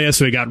Australia,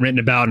 so it got written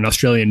about in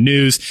Australian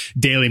news.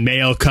 Daily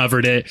Mail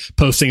covered it,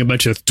 posting a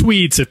bunch of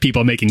tweets of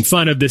people making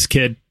fun of this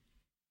kid.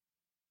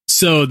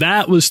 So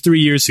that was 3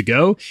 years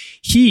ago.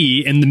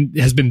 He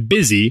has been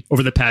busy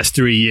over the past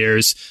 3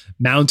 years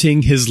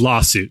mounting his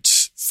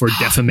lawsuits for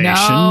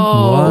defamation.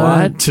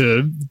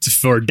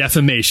 For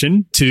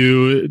defamation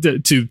to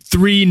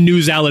three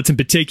news outlets in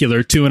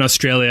particular, two in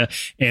Australia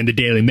and the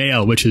Daily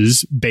Mail, which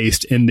is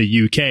based in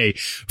the UK,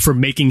 for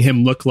making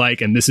him look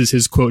like, and this is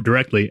his quote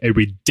directly, a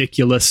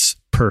ridiculous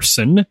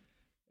person.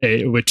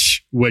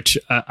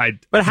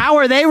 But how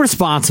are they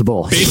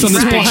responsible? Based on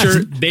this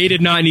picture, they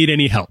did not need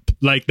any help.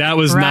 Like that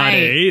was not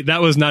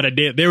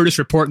they were just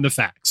reporting the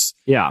facts.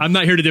 Yeah. I'm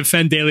not here to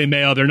defend Daily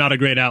Mail. They're not a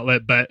great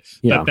outlet, but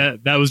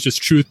that was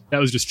just truth. That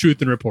was just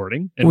truth in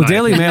reporting. Well,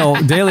 Daily Mail,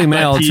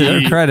 to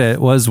their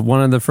credit, was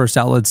one of the first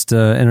outlets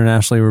to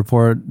internationally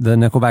report the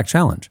Nickelback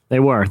challenge. They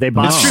were. They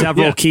botched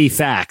several key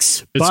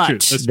facts, but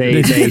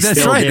they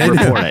still did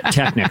report it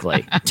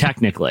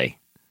technically.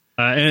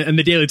 And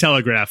the Daily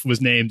Telegraph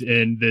was named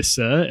in this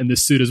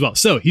suit as well.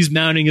 So he's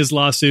mounting his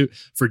lawsuit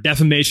for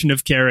defamation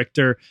of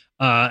character.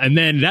 And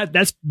then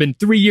that's been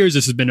 3 years.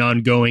 This has been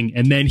ongoing.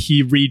 And then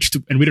he reached,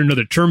 and we don't know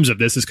the terms of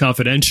this, is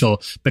confidential,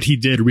 but he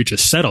did reach a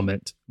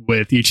settlement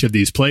with each of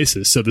these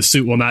places. So the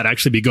suit will not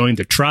actually be going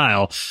to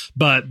trial,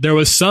 but there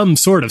was some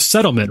sort of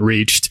settlement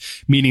reached,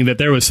 meaning that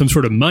there was some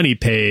sort of money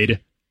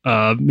paid.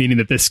 Meaning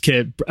that this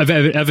kid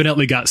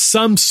evidently got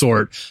some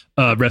sort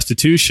of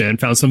restitution,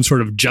 found some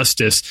sort of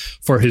justice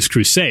for his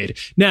crusade.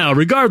 Now,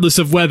 regardless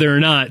of whether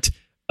or not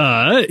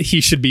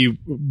he should be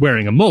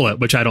wearing a mullet,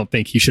 which I don't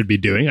think he should be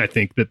doing. I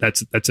think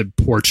that's a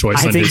poor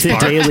choice on his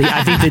part.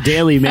 I think the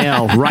Daily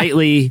Mail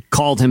rightly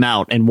called him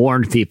out and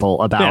warned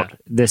people about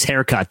this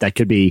haircut that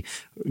could be,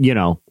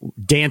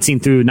 dancing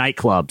through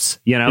nightclubs.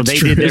 They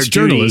did their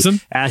journalism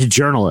as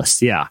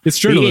journalists. Yeah, it's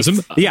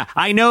journalism.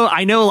 I know.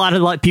 A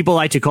lot of people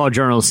like to call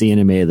journalists the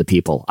enemy of the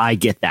people. I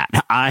get that.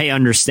 I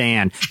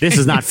understand. This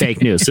is not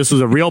fake news. This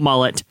was a real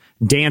mullet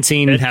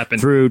dancing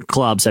through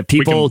clubs that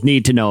people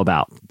need to know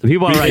about. The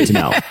people are right to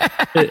know.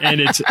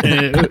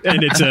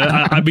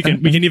 We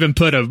can even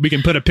put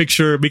a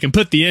picture. We can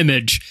put the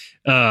image.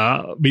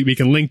 We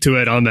can link to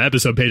it on the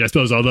episode page, I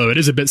suppose. Although it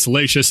is a bit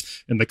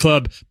salacious in the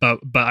club, but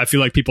I feel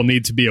like people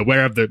need to be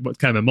aware of what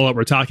kind of mullet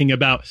we're talking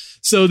about.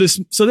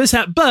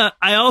 But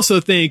I also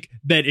think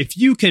that if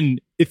you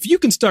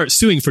can start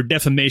suing for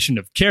defamation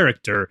of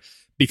character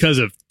because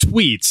of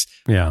tweets,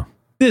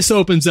 this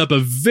opens up a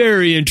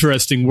very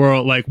interesting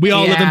world. Like we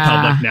all live in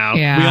public now.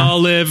 Yeah. We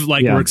all live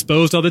we're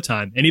exposed all the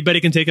time.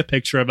 Anybody can take a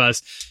picture of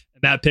us.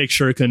 That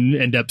picture can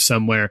end up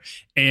somewhere.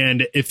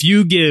 And if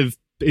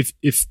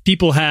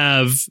people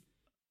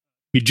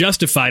be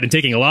justified in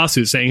taking a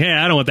lawsuit saying, hey,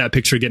 I don't want that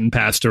picture getting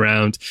passed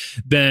around,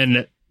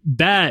 then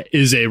that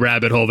is a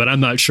rabbit hole that I'm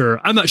not sure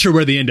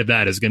where the end of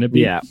that is going to be.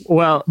 Yeah.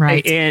 Well,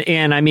 right.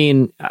 And I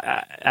mean,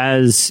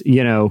 as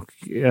you know,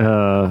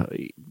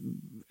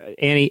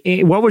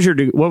 Annie, what was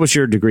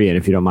your degree in,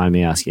 if you don't mind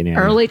me asking? Annie?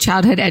 Early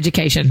childhood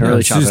education.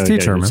 Early childhood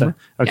teacher, education.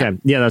 Okay,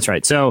 yeah, that's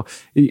right. So,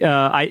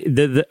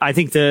 I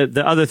think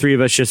the other three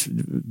of us, just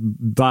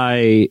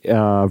by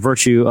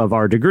virtue of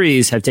our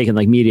degrees, have taken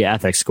like media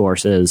ethics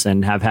courses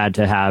and have had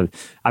to have.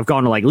 I've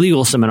gone to like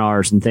legal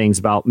seminars and things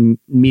about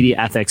media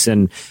ethics,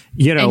 and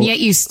and yet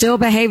you still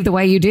behave the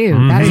way you do.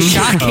 Mm-hmm. That is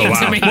shocking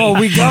to me.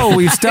 Well,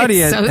 we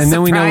study it, and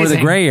then we know where the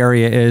gray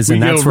area is,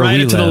 and that's where we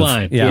live. To the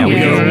line. Yeah, we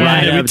go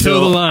right up to the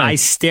line. I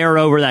stare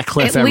over that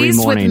cliff every morning. At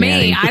least with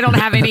me, I don't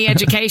have any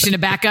education to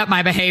back up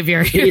my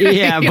behavior.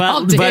 Yeah,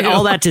 but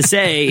all that to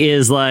say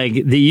is like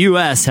the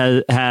U.S.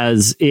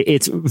 has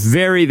it's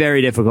very,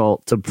 very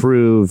difficult to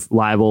prove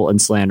libel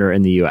and slander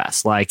in the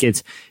U.S. Like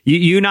it's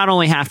you not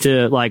only have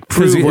to like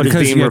prove what is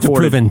being you have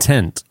reported, to prove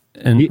intent.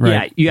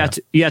 You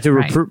have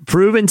to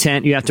prove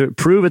intent. You have to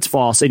prove it's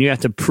false, and you have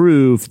to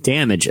prove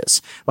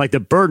damages. Like the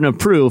burden of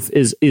proof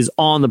is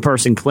on the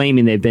person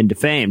claiming they've been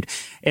defamed.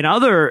 In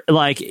other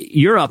like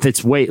Europe,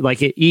 it's way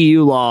like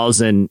EU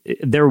laws, and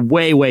they're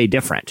way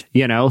different.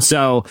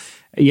 So.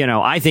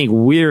 I think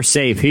we're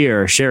safe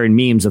here sharing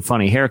memes of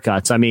funny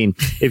haircuts. I mean,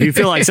 if you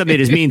feel like something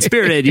is mean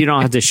spirited, you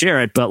don't have to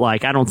share it. But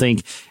like, I don't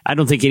think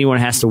anyone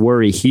has to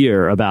worry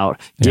here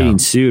about getting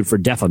sued for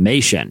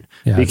defamation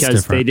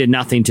because they did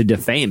nothing to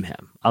defame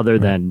him other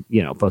than,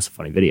 post a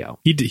funny video.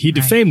 He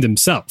defamed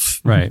himself.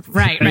 Right.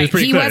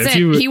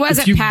 He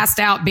wasn't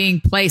passed out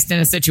being placed in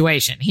a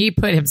situation. He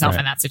put himself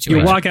in that situation.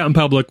 You walk out in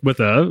public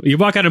with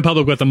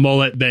a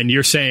mullet, then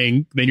you're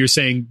saying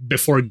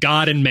before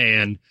God and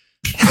man,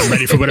 I'm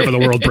ready for whatever the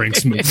world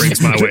brings my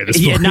way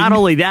this morning. Not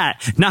only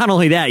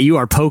that, you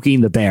are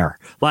poking the bear.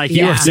 Like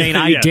you are saying,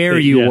 I dare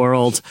you,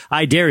 world.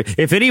 I dare you.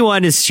 If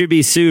anyone should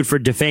be sued for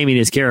defaming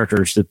his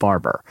character, it's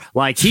Barber.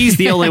 Like he's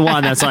the only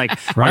one that's like,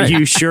 are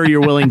you sure you're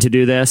willing to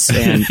do this?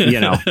 And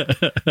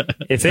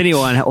if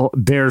anyone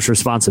bears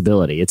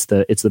responsibility, it's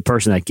the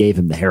person that gave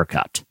him the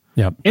haircut.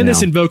 Yep. And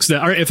this invokes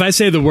if I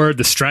say the word,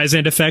 the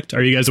Streisand effect,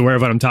 are you guys aware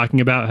of what I'm talking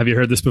about? Have you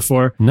heard this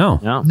before? No,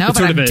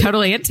 but I'm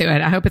totally into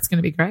it. I hope it's going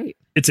to be great.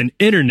 It's an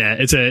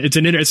internet.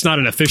 It's not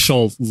an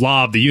official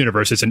law of the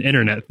universe. It's an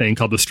internet thing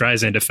called the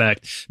Streisand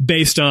effect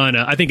based on,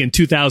 I think in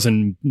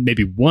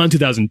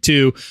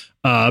 2002,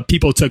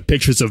 people took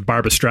pictures of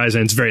Barbra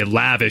Streisand's very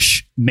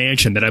lavish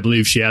mansion that I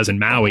believe she has in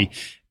Maui.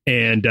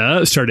 And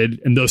those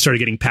started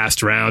getting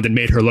passed around and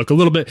made her look a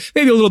little bit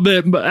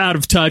out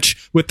of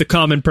touch with the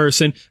common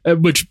person,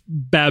 which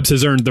Babs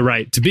has earned the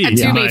right to be. To be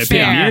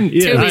fair,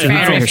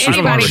 if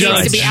anybody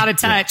needs to be out of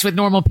touch with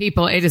normal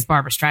people, it is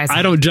Barbra Streisand.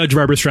 I don't judge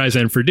Barbra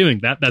Streisand for doing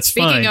that. That's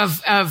fine. Speaking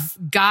of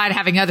God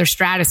having other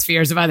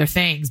stratospheres of other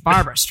things,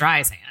 Barbra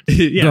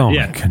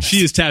Streisand.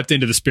 She is tapped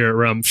into the spirit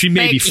realm. She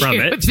may be from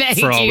it.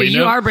 For all we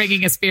know. You are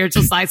bringing a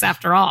spiritual slice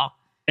after all.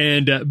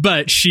 And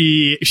but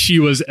she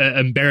was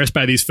embarrassed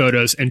by these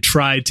photos and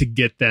tried to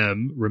get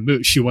them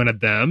removed. She wanted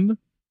them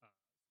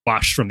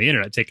washed from the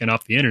internet, taken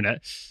off the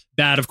internet.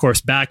 That, of course,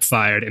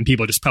 backfired, and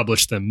people just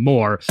published them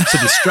more. So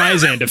the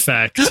Streisand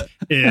effect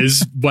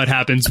is what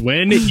happens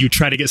when you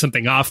try to get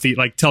something off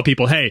tell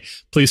people, hey,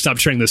 please stop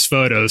sharing those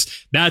photos.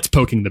 That's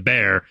poking the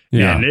bear,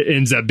 and it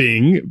ends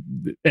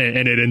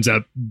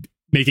up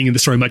making the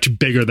story much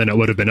bigger than it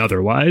would have been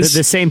otherwise.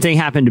 The same thing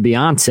happened to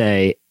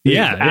Beyonce.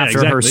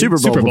 After her Super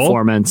Bowl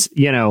performance,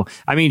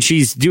 I mean,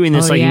 she's doing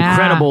this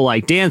incredible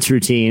dance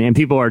routine, and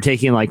people are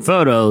taking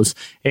photos,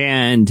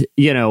 and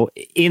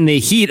in the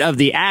heat of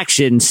the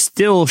action,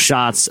 still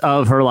shots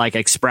of her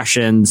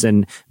expressions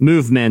and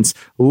movements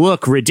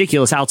look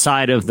ridiculous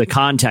outside of the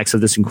context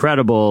of this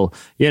incredible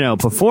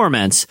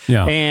performance.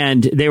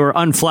 And they were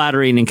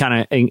unflattering and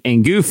kind of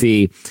and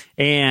goofy.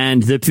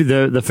 And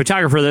the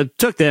photographer that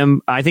took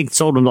them, I think,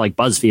 sold them to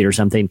BuzzFeed or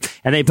something,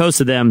 and they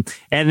posted them,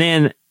 and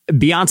then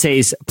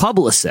Beyonce's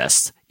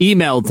publicist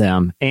emailed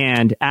them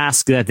and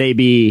asked that they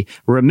be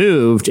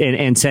removed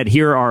and said,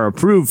 here are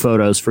approved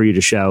photos for you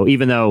to show,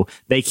 even though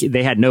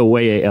they had no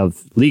way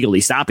of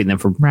legally stopping them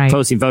from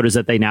posting photos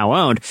that they now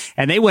owned.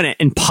 And they went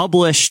and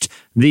published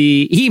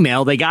the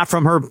email they got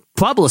from her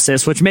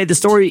publicist, which made the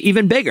story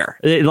even bigger.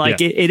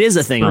 It is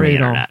a thing on the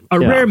internet. A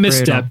rare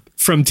misstep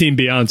from Team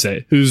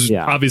Beyonce, who's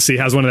obviously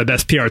has one of the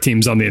best PR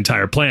teams on the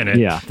entire planet.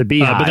 Yeah, the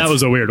Beehive. But that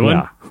was a weird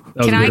one.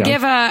 Can I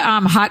give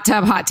a hot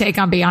tub hot take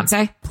on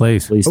Beyonce?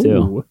 Please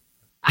do.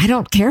 I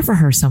don't care for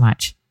her so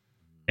much.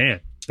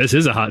 Man, this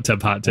is a hot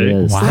tub hot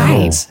take. Wow.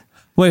 Right.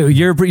 Wait,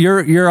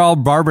 you're all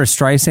Barbra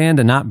Streisand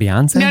and not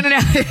Beyonce? No.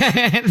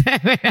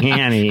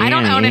 I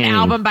don't own an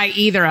album by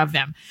either of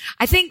them.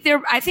 I think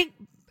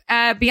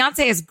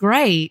Beyonce is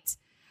great.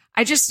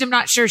 I just am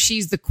not sure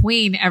she's the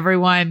queen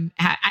everyone.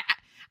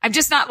 I'm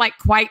just not like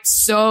quite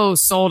so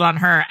sold on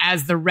her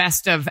as the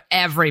rest of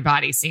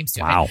everybody seems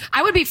to. Wow.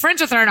 I would be friends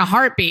with her in a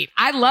heartbeat.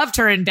 I loved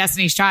her in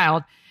Destiny's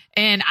Child,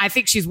 and I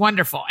think she's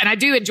wonderful. And I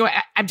do enjoy,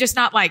 I'm just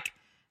not like,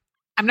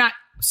 I'm not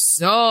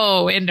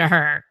so into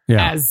her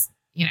as,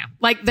 you know,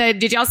 like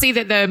did y'all see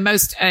that the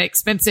most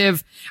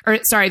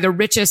the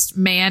richest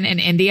man in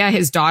India,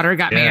 his daughter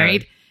got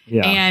married?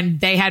 Yeah. And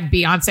they had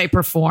Beyonce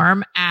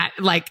perform at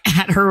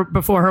her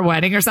before her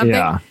wedding or something.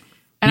 Yeah.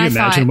 And Can you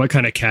imagine what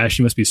kind of cash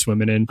you must be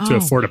swimming in to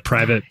afford a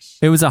private?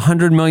 It was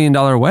 $100 million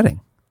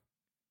wedding.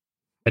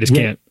 I just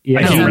can't. Yeah,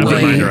 I can't wrap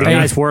my mind around the it.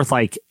 guy's worth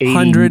like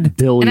 $100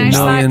 billion. And I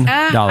just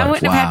thought, dollars. I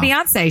wouldn't have had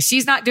Beyonce.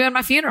 She's not doing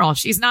my funeral.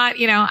 She's not,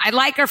 you know, I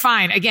like her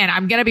fine. Again,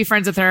 I'm going to be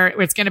friends with her.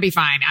 It's going to be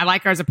fine. I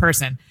like her as a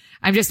person.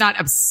 I'm just not,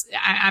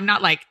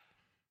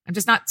 I'm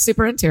just not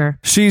super into her.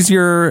 She's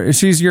your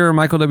Jesse's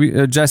Michael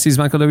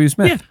W.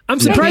 Smith. Yeah, I'm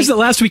surprised that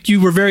last week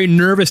you were very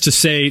nervous to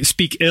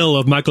speak ill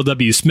of Michael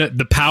W. Smith,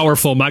 the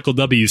powerful Michael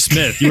W.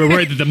 Smith. You were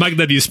worried that the Michael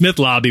W. Smith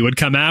lobby would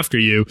come after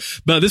you,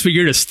 but this week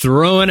you're just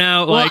throwing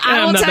out I will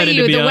I'm not tell that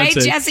you, into the way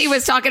Beyonce. Jesse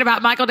was talking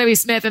about Michael W.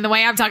 Smith and the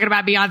way I'm talking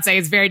about Beyonce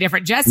is very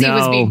different. Jesse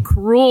was being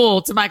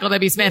cruel to Michael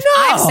W. Smith.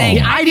 I'm saying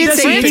I didn't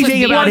say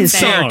anything about his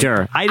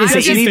character. I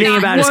didn't say anything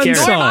about his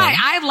character. Nor am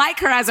I like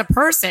her as a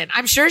person.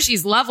 I'm sure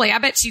she's lovely. I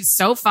bet she's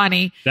so funny.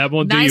 That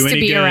won't do nice you any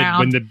to be good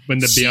around. when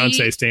the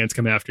Beyonce stands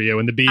come after you.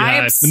 When the I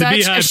am beehive such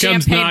a comes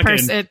champagne knocking,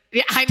 person.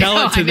 Yeah, I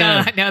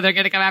know they're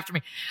going to come after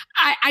me.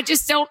 I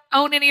just don't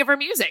own any of her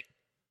music.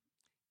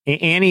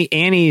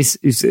 Annie's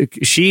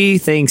she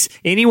thinks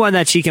anyone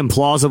that she can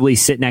plausibly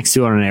sit next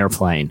to on an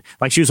airplane.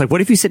 Like she was like,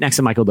 what if you sit next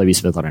to Michael W.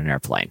 Smith on an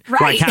airplane?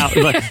 Right.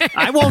 Like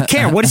I won't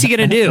care. What is he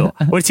going to do?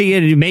 What's he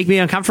going to do? Make me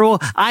uncomfortable?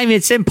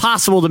 It's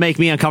impossible to make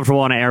me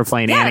uncomfortable on an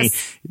airplane, yes. Annie.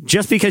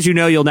 Just because you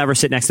know you'll never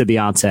sit next to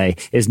Beyonce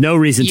is no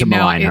reason to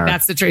malign her.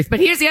 That's the truth. But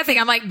here's the other thing.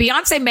 I'm like,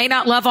 Beyonce may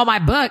not love all my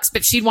books,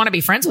 but she'd want to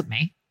be friends with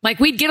me. Like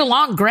we'd get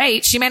along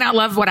great. She may not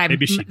love art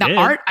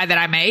that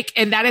I make.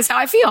 And that is how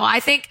I feel.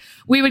 I think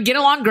we would get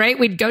along great.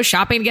 We'd go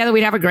shopping together.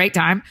 We'd have a great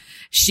time.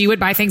 She would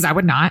buy things I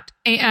would not.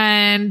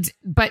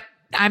 But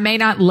I may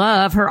not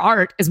love her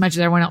art as much as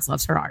everyone else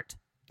loves her art.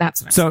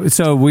 That's what I'm saying.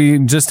 So we,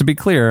 just to be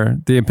clear,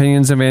 the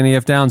opinions of Annie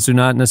F. Downs do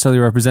not necessarily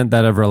represent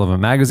that of Relevant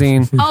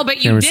Magazine. Oh,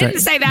 but you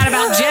didn't say that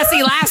about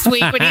Jesse last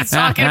week when he's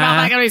talking about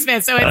Michael W.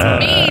 Smith. So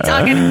it's me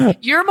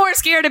talking. You're more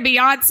scared of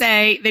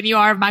Beyonce than you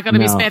are of Michael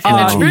W. Smith.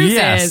 And the truth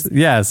is,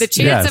 the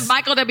chance of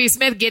Michael W.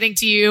 Smith getting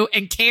to you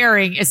and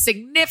caring is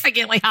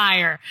significantly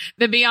higher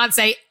than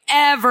Beyonce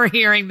ever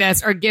hearing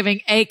this or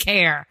giving a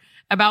care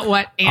about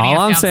what Annie All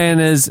I'm saying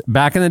is,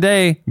 back in the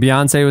day,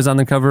 Beyonce was on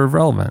the cover of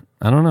Relevant.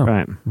 I don't know.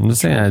 Right. I'm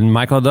just saying. And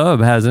Michael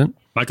W. hasn't.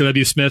 Michael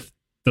W. Smith,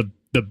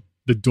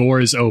 the door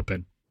is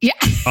open. Yeah.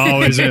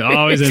 Always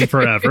in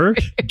forever.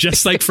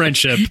 Just like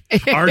friendship.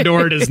 Our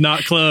door does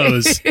not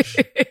close.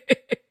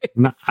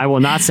 I will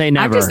not say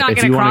never I'm just not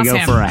if you want to go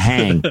him. for a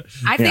hang.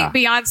 I think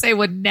Beyonce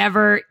would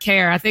never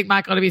care. I think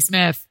Michael W.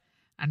 Smith,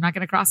 I'm not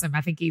going to cross him.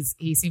 I think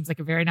he seems like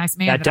a very nice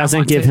man. That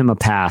doesn't give him a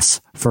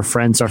pass. For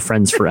friends are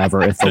friends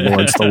forever if the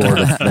Lord's the Lord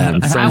of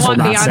them. Friends I want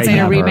will not Beyonce say to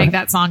never. remake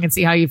that song and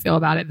see how you feel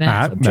about it then.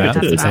 That's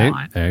what I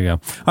want. There you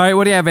go. All right,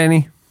 what do you have,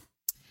 Annie?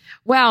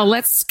 Well,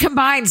 let's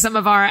combine some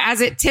of our,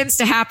 as it tends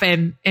to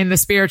happen in the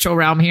spiritual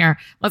realm here,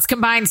 let's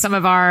combine some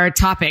of our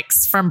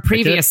topics from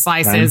previous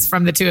slices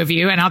from the two of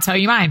you, and I'll tell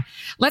you mine.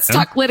 Let's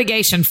talk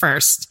litigation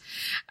first.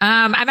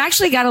 I've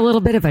actually got a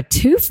little bit of a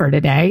twofer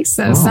today.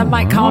 So some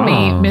might call me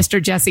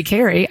Mr. Jesse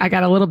Carey. I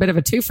got a little bit of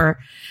a twofer.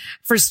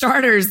 For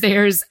starters,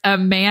 there's a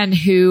man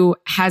who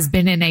has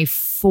been in a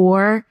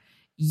 4-year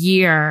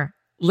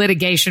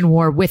litigation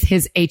war with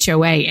his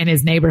HOA in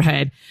his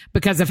neighborhood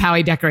because of how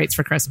he decorates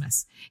for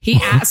Christmas. He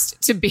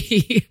asked to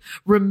be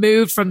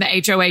removed from the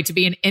HOA to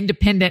be an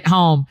independent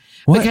home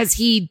because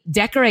he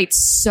decorates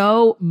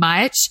so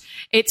much.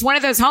 It's one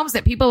of those homes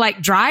that people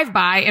like drive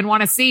by and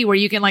want to see, where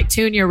you can like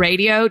tune your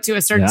radio to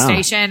a certain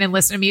station and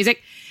listen to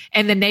music.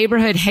 And the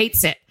neighborhood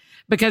hates it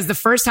because the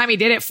first time he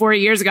did it 4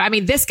 years ago, I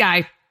mean, this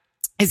guy,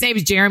 his name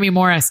is Jeremy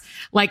Morris.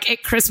 Like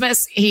at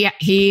Christmas,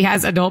 he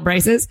has adult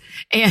braces,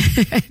 and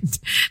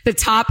the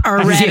top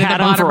are red and the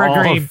bottom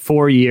are green.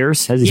 4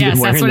 years?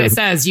 Yes, that's what it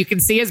says. You can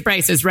see his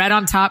braces, red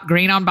on top,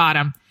 green on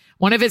bottom.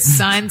 One of his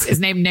sons is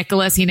named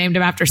Nicholas. He named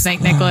him after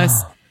St.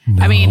 Nicholas.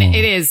 No. I mean,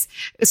 it is.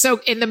 So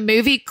in the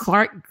movie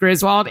Clark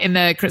Griswold in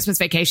the Christmas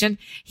Vacation,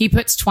 he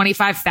puts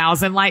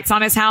 25,000 lights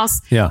on his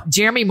house. Yeah.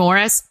 Jeremy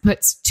Morris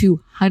puts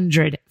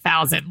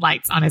 200,000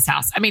 lights on his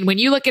house. I mean, when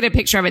you look at a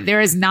picture of it,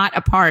 there is not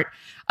a part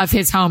of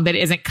his home that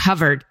isn't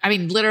covered. I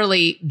mean,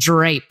 literally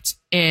draped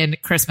in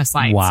Christmas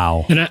lights.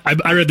 Wow. And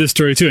I read this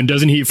story too. And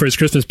doesn't he, for his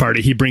Christmas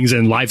party, he brings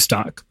in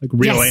livestock, like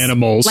real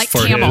animals like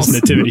for camels. his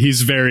nativity.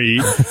 He's very...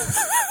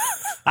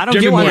 I don't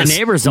get why the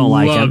neighbors don't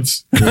like him.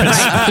 Right.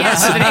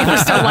 Yes, the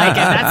neighbors don't like it.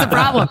 That's the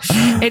problem.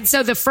 And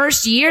so the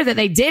first year that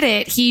they did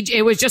it,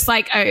 it was just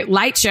like a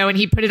light show, and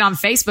he put it on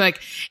Facebook,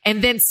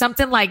 and then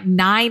something like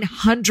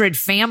 900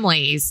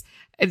 families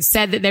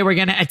said that they were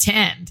going to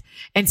attend.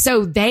 And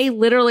so they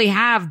literally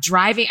have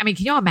driving. I mean,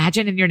 can you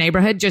imagine in your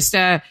neighborhood just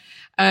a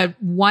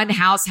one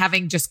house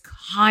having just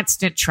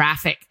constant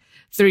traffic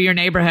through your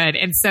neighborhood.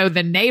 And so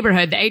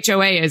the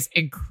HOA is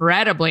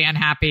incredibly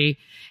unhappy.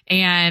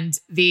 And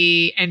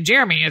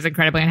Jeremy is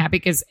incredibly unhappy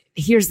because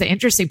here's the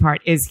interesting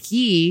part is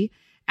he,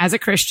 as a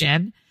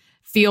Christian,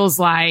 feels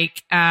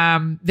like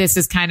this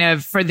is kind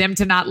of for them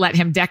to not let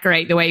him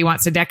decorate the way he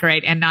wants to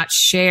decorate and not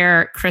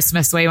share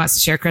Christmas the way he wants to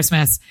share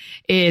Christmas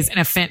is an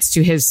offense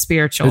to his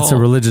spiritual. It's a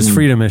religious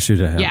freedom issue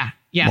to him. Yeah.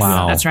 Yes,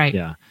 wow. That's right.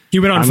 Yeah. He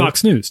went on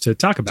Fox News to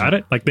talk about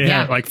it. Like they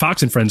had, like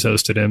Fox and Friends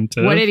hosted him.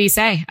 What did he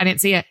say? I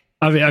didn't see it.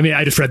 I mean,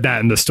 I just read that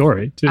in the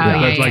story too.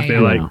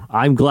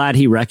 I'm glad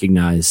he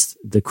recognized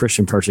the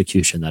Christian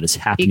persecution that is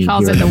happening. He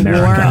calls here it in the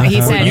America. war.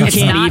 He said you it's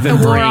can't not even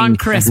the war bring on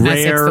Christmas;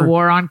 it's the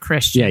war on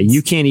Christians. Yeah,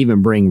 you can't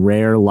even bring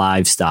rare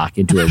livestock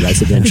into a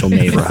residential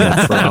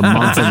neighborhood for a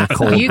month in the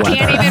cold You weather.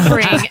 can't even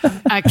bring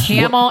a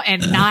camel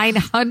and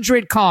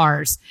 900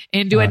 cars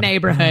into a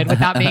neighborhood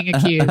without being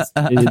accused.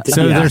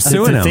 So they're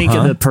suing him. Think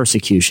of the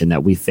persecution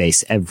that we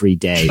face every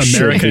day.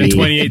 America in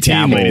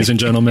 2018, ladies and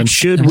gentlemen.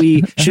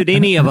 Should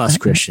any of us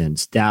Christians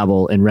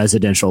dabble in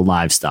residential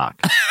livestock?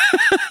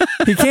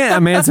 He can't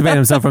emancipate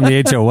himself from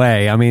the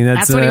HOA. I mean,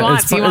 that's what he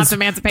wants. He wants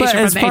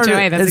emancipation from the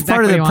HOA. That's it's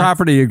part of the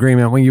property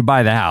agreement when you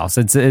buy the house.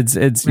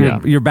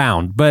 You're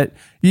bound. But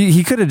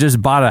he could have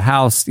just bought a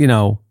house,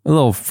 a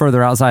little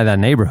further outside that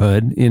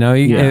neighborhood.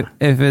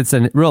 If it's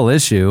a real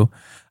issue.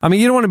 I mean,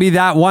 you don't want to be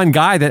that one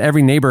guy that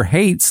every neighbor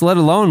hates, let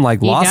alone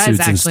like lawsuits and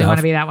stuff. He does actually want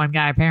to be that one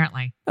guy,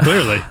 apparently.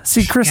 Clearly.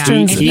 See,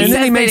 Christians, yeah. and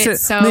then he makes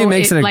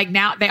it like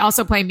now they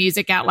also play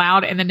music out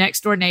loud, and the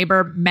next door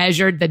neighbor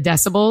measured the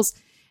decibels,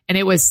 and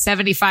it was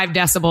 75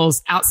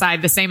 decibels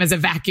outside, the same as a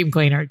vacuum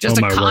cleaner. Just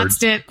a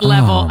constant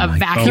level of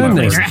vacuum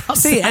cleaner outside.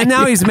 See, and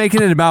now he's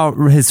making it about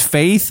his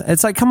faith.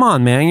 It's like, come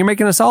on, man, you're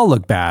making us all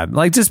look bad.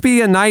 Like, just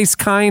be a nice,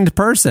 kind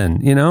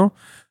person,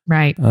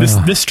 Right.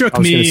 This struck me. I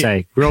was going to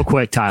say, real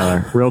quick,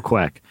 Tyler, real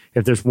quick.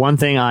 If there's one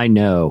thing I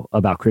know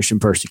about Christian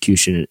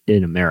persecution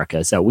in America,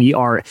 is that we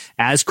are,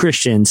 as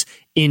Christians,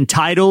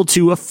 entitled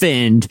to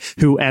offend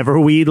whoever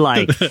we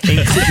like,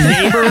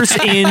 neighbors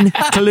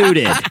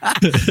included.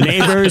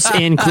 Neighbors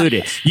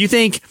included. You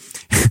think,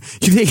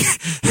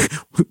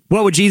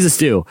 what would Jesus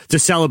do to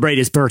celebrate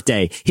his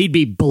birthday? He'd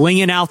be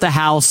blinging out the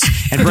house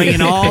and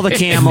bringing all the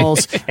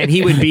camels, and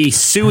he would be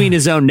suing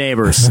his own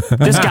neighbors.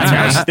 This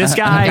guy knows.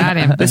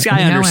 This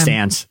guy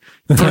understands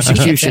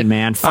persecution,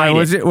 man.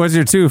 Fight it. What's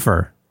your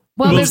twofer?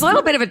 Well, there's a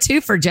little bit of a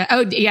twofer.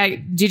 Oh, yeah.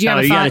 Did you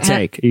have a thought? This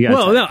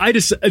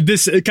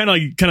kind of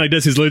like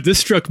this. This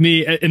struck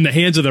me in the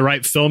hands of the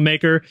right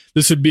filmmaker.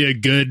 This would be a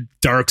good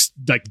dark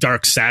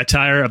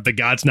satire of the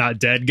God's Not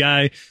Dead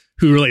guy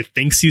who really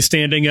thinks he's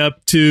standing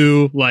up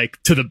to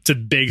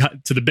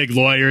the big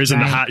lawyers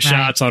and the hot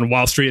shots on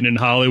Wall Street and in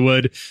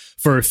Hollywood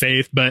for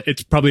faith, but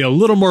it's probably a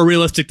little more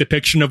realistic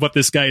depiction of what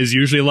this guy is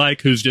usually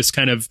like, who's just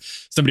kind of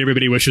somebody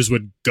everybody wishes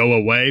would go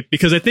away.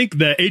 Because I think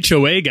the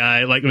HOA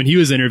guy, like when he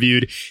was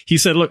interviewed, he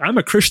said, look, I'm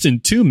a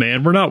Christian too,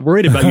 man. We're not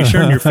worried about you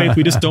sharing your faith.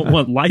 We just don't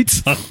want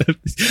lights on.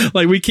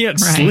 Like, we can't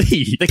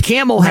sleep. The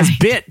camel has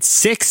bit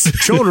 6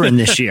 children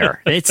this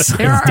year.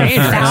 There are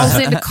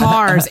 1,000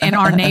 cars in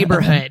our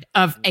neighborhood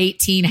of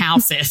 18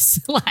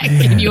 houses. Like,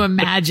 can you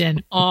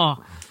imagine?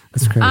 Oh,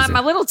 that's crazy.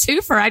 A little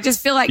twofer. I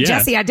just feel like,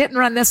 Jesse, I didn't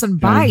run this one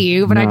by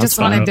you, but I just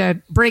wanted to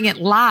bring it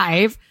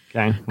live.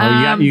 Okay.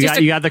 Well,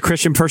 you got the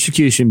Christian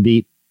persecution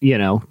beat,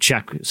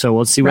 check. So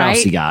let's see what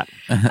else you got.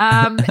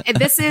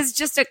 This is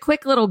just a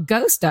quick little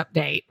ghost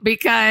update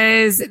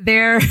because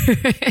there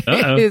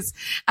is,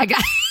 I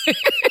got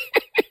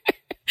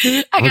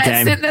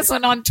sent this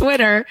one on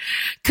Twitter.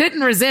 Couldn't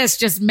resist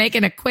just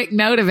making a quick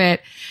note of it.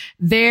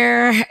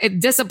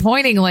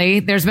 Disappointingly,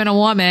 there's been a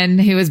woman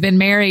who has been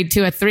married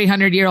to a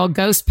 300-year-old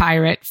ghost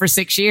pirate for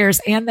 6 years,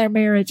 and their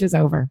marriage is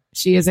over.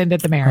 She has ended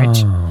the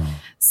marriage.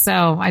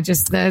 So I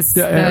just,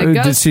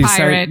 the ghost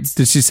pirate.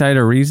 Did she cite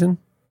a reason?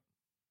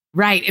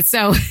 Right.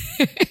 So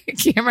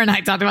Cameron and I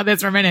talked about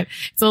this for a minute.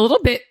 It's a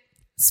little bit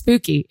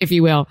spooky, if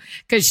you will,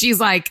 because she's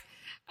like,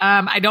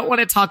 I don't want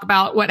to talk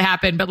about what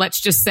happened, but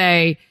let's just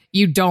say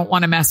you don't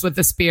want to mess with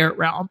the spirit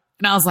realm.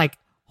 And I was like,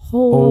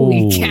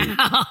 holy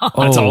cow.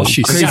 That's all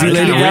she said. Crazy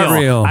Lady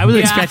Gabrielle. I was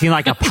expecting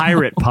like a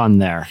pirate pun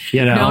there.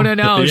 No.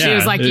 Yeah. She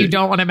was like, you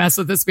don't want to mess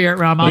with the spirit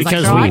realm. I was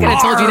because like, I could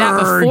have told you that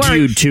before.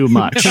 Argued too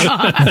much. Like,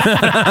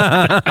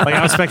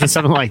 I was expecting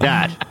something like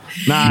that.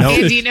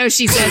 And do you know,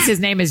 she says his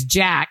name is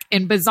Jack.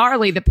 And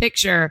bizarrely, the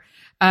picture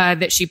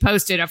that she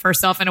posted of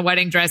herself in a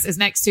wedding dress is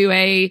next to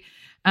a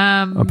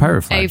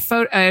pirate flag.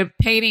 A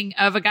painting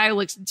of a guy who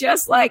looks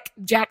just like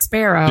Jack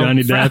Sparrow,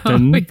 Johnny Depp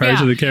and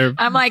Pirates of the Caribbean.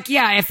 I'm like,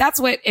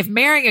 if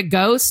marrying a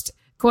ghost,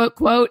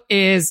 quote,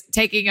 is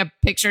taking a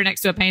picture next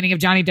to a painting of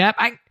Johnny Depp,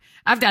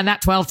 I've done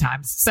that 12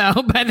 times. So,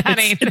 but that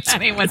ain't what's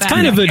happening.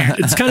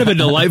 It's kind of a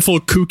delightful,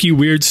 kooky,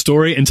 weird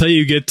story until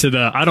you get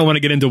to I don't want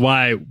to get into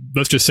why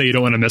let's just say you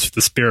don't want to mess with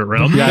the spirit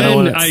realm.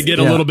 Yeah, I get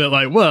a little bit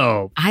like,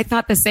 whoa. I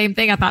thought the same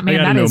thing. I thought, man,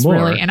 that is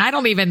really, and I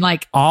don't even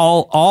like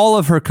all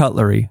of her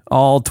cutlery,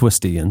 all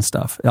twisty and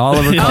stuff. All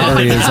of her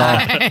cutlery is all.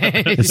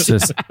 It's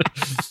just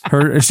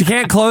her. She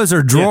can't close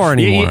her drawer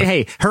anymore.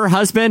 Hey, her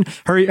husband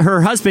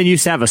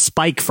used to have a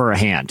spike for a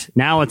hand.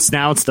 Now it's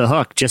the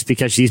hook, just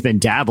because she's been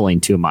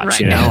dabbling too much. Right.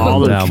 You know,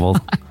 all dabbled.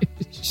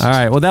 All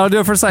right, well, that'll do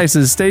it for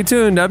Slices. Stay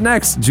tuned. Up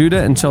next,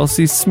 Judah and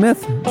Chelsea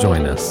Smith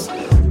join us.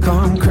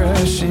 Come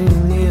crashing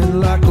in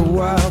like a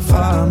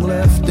wildfire, I'm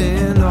left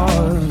in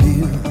awe of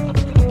you.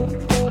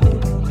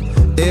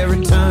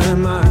 Every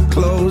time I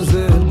close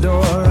the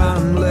door,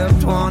 I'm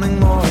left wanting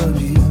more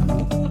of you.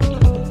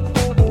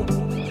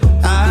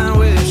 I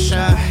wish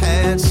I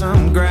had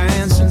some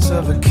grand sense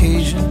of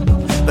occasion,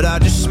 but I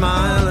just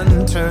smile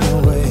and turn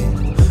away.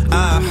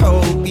 I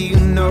hope you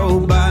know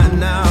by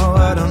now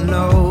I don't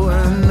know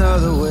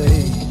another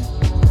way.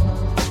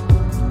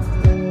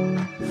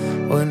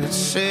 When it's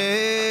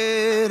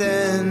said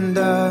and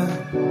done,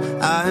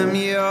 I'm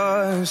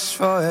yours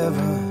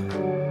forever.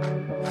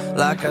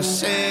 Like I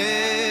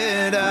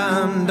said,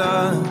 I'm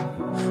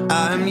done.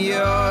 I'm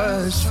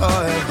yours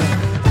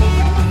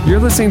forever.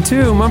 You're listening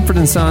to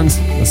Mumford & Sons.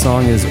 The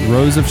song is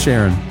Rose of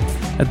Sharon.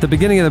 At the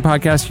beginning of the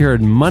podcast, you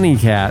heard Money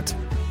Cat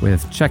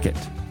with Check It.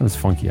 That was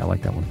funky. I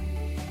like that one.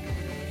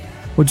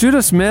 Well,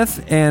 Judah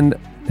Smith and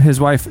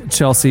his wife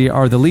Chelsea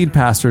are the lead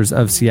pastors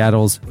of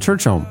Seattle's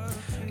Church Home.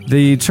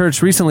 The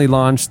church recently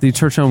launched the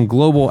Church Home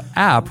Global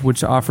app,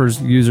 which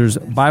offers users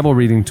Bible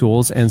reading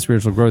tools and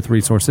spiritual growth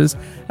resources,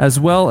 as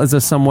well as a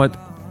somewhat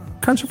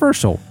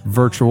controversial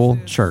virtual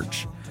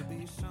church.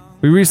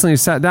 We recently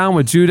sat down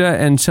with Judah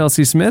and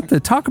Chelsea Smith to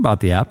talk about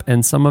the app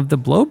and some of the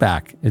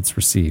blowback it's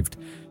received.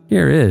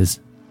 Here is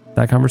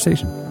that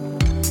conversation.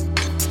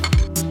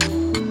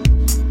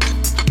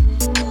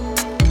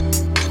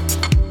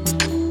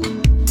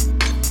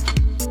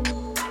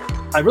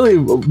 I really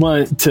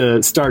want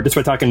to start just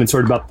by talking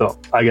sort of about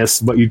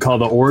what you'd call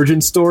the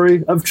origin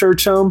story of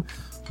Church Home.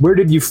 Where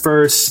did you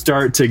first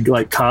start to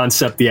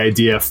concept the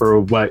idea for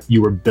what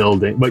you were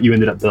building, what you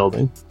ended up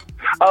building?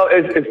 Oh,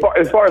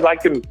 as far as I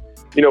can,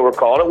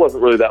 recall, and it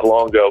wasn't really that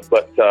long ago,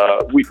 but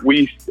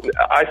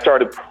I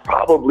started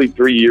probably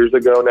 3 years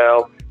ago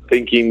now,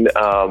 thinking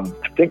I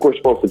think we're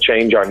supposed to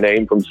change our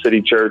name from City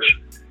Church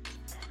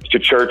to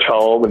Church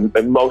Home,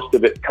 and most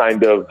of it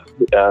kind of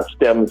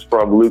stems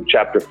from Luke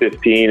chapter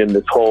 15 and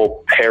this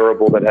whole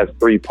parable that has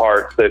 3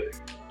 parts that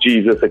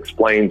Jesus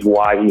explains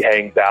why he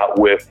hangs out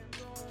with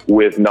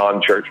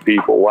non-church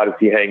people. Why does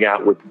he hang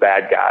out with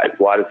bad guys?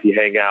 Why does he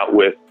hang out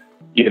with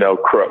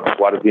crooks?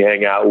 Why does he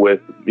hang out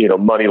with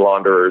money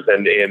launderers?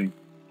 And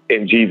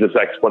in Jesus'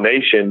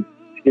 explanation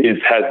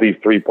has these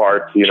 3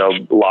 parts,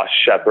 lost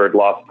shepherd,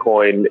 lost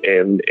coin,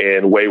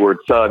 and wayward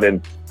son.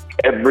 And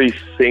every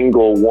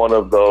single one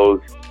of those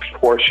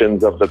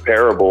portions of the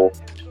parable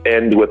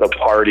end with a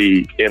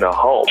party in a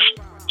home.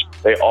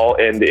 They all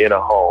end in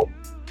a home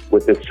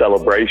with this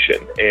celebration.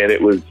 And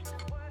it was,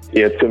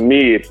 to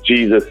me, it's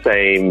Jesus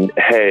saying,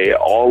 hey,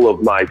 all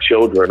of my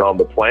children on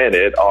the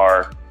planet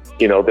are,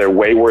 they're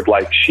wayward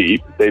like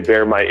sheep. They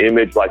bear my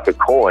image like a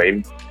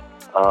coin.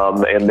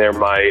 And they're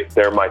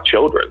my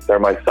children. They're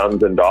my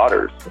sons and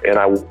daughters. And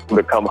I want them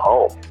to come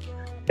home.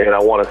 And I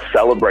want to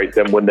celebrate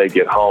them when they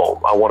get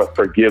home. I want to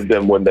forgive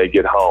them when they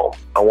get home.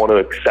 I want to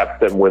accept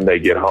them when they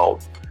get home.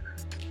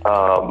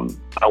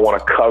 I want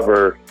to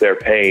cover their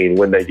pain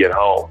when they get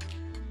home.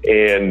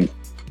 And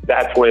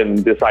that's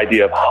when this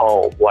idea of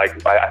home,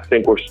 I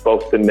think we're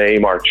supposed to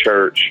name our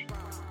church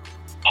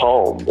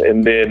Home.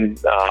 And then,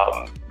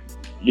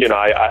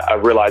 I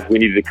realized we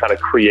needed to kind of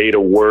create a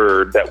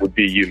word that would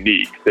be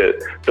unique.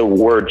 The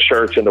word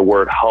church and the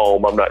word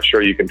home, I'm not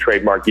sure you can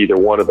trademark either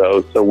one of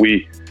those. So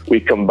we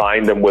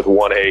combined them with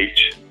one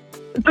H.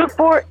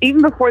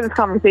 Even before this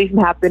conversation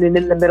happened and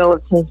in the middle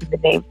of changing the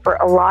name, for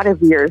a lot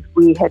of years,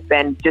 we had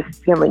been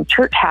just feeling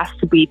church has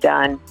to be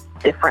done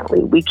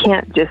differently. We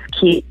can't just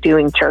keep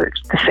doing church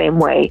the same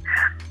way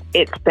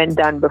it's been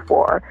done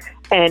before.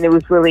 And it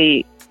was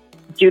really,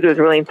 Judah was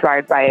really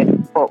inspired by a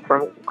quote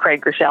from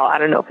Craig Groeschel. I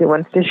don't know if he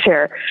wants to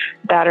share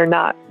that or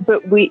not,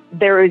 but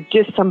there was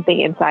just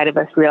something inside of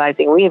us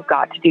realizing we have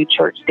got to do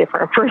church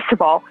different. First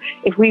of all,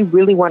 if we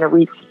really want to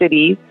reach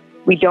cities,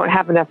 we don't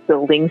have enough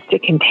buildings to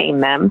contain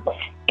them.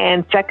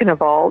 And second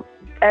of all,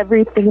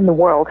 everything in the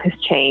world has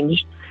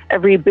changed.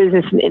 Every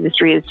business and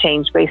industry has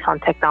changed based on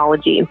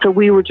technology. And so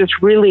we were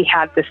just really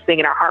had this thing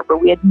in our heart,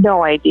 but we had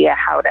no idea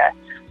how to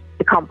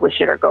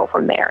accomplish it or go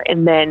from there.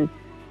 And then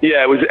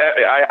it was.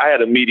 I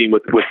had a meeting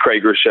with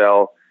Craig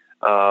Groeschel.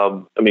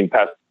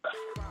 Pastor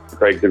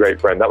Craig's a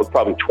great friend. That was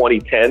probably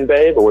 2010,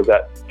 babe, or was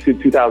that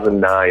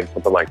 2009,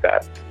 something like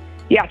that?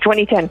 Yeah,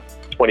 2010.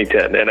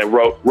 2010. And I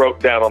wrote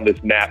down on this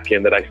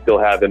napkin that I still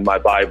have in my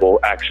Bible,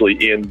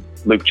 actually in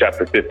Luke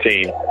chapter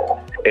 15.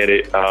 And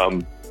it,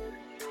 all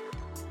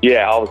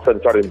of a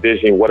sudden started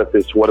envisioning what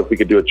if we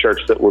could do a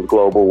church that was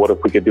global? What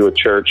if we could do a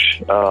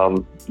church,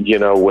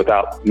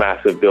 without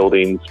massive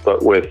buildings,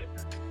 but with,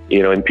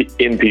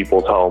 in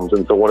people's homes.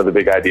 And so one of the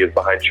big ideas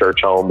behind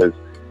Church Home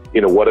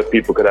what if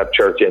people could have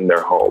church in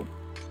their home?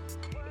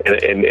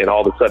 And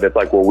all of a sudden it's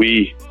like, well,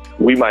 we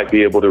might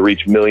be able to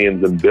reach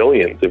millions and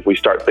billions if we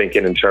start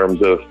thinking in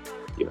terms of,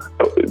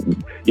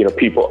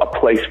 people, a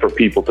place for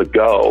people to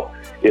go.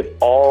 If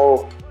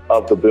all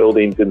of the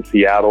buildings in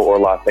Seattle or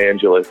Los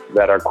Angeles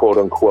that are quote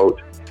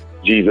unquote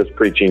Jesus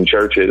preaching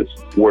churches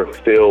were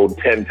filled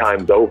 10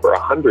 times over,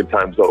 100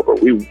 times over,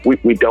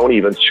 we don't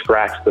even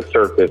scratch the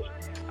surface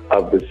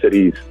of the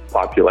city's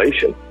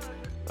population.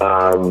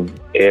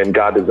 And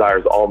God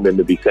desires all men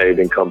to be saved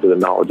and come to the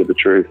knowledge of the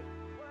truth.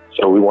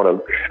 So we want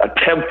to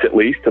attempt at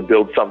least to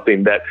build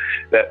something that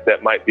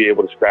might be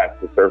able to scratch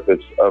the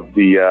surface of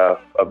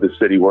the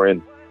city we're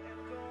in.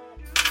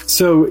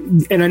 So,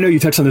 and I know you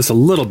touched on this a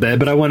little bit,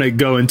 but I want to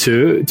go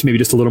into maybe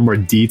just a little more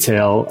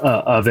detail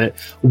of it.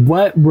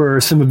 What were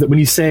some of the, when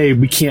you say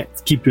we can't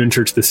keep doing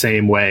church the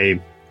same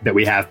way that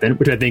we have been,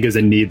 which I think is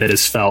a need that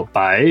is felt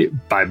by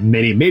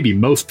many, maybe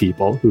most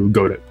people who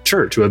go to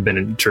church, who have been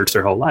in church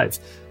their whole lives.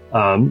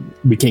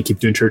 We can't keep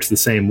doing church the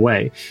same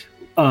way.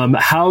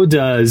 How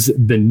does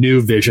the new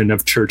vision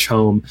of Church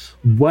Home,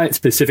 what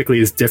specifically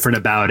is different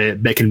about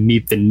it that can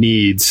meet the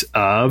needs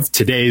of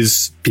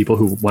today's people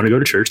who want to go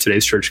to church,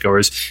 today's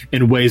churchgoers,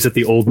 in ways that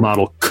the old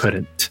model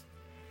couldn't?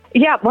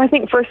 Yeah, well, I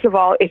think first of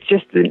all, it's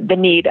just the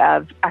need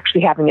of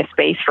actually having a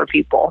space for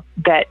people.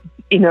 That,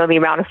 the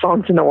amount of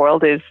phones in the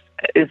world is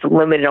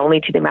limited only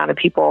to the amount of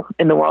people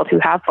in the world who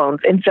have phones.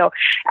 And so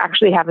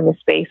actually having a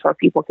space where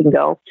people can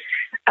go.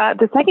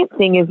 The second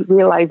thing is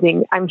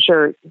realizing, I'm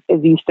sure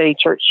as you study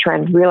church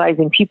trends,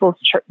 realizing people's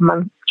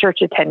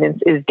church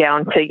attendance is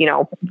down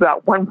to,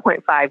 about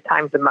 1.5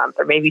 times a month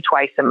or maybe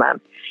twice a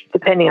month,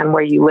 depending on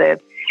where you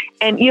live.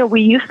 And,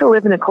 we used to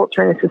live in a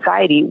culture and a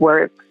society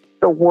where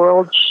the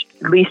world,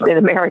 at least in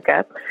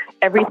America,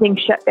 everything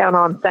shut down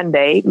on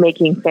Sunday,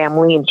 making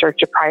family and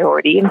church a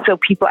priority. And so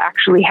people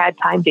actually had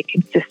time to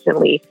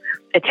consistently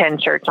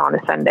attend church on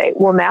a Sunday.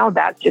 Well, now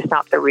that's just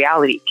not the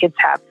reality. Kids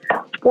have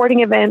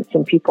sporting events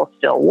and people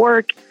still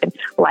work and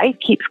life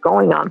keeps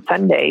going on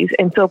Sundays.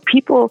 And so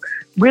people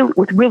really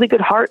with really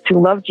good hearts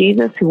who love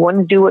Jesus, who want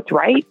to do what's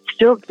right,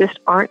 still just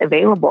aren't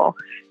available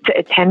to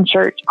attend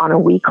church on a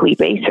weekly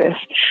basis.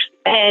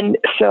 And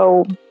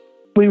so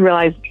we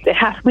realized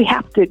we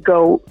have to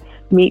go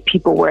meet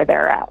people where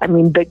they're at. I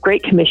mean, the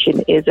Great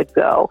Commission is a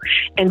go.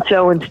 And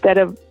so instead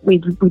of, we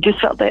just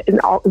felt that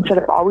instead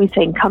of always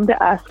saying, come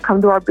to us,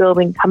 come to our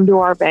building, come to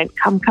our event,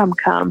 come,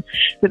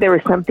 that there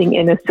was something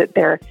in us that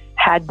there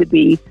had to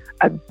be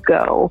a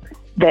go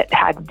that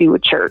had to do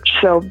with church.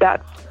 So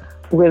that's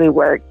really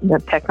where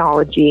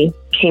technology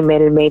came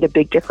in and made a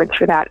big difference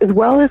for that, as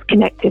well as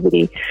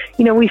connectivity.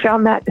 We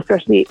found that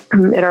especially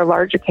at our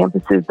larger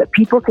campuses that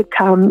people could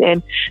come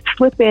and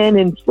slip in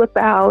and slip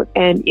out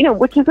and,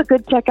 which is a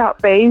good checkout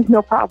phase,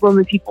 no problem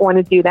if people want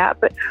to do that.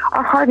 But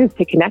our heart is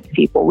to connect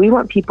people. We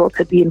want people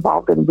to be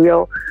involved in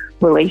real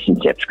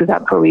relationships because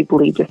that's where we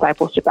believe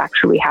discipleship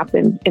actually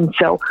happens. And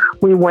so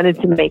we wanted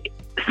to make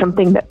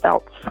something that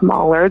felt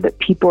smaller, that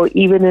people,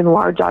 even in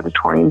large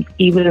auditoriums,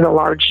 even in a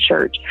large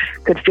church,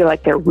 could feel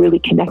like they're really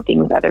connecting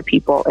with other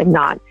people and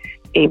not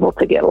able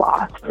to get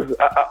lost.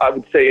 I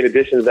would say in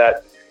addition to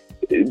that,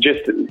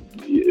 just,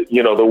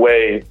 the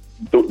way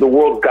the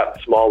world got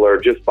smaller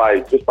just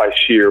by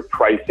sheer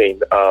pricing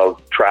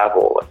of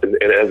travel. And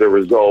as a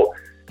result,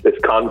 this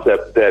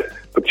concept that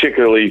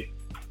particularly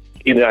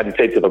in the United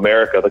States of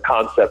America, the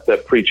concept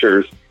that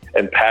preachers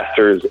and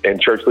pastors and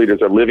church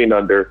leaders are living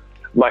under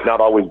might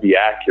not always be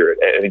accurate.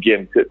 And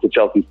again, to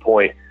Chelsea's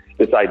point,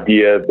 this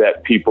idea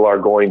that people are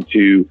going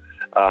to,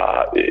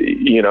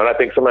 and I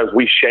think sometimes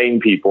we shame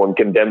people and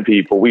condemn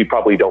people. We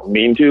probably don't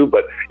mean to,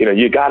 but,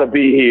 you got to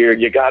be here.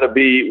 You got to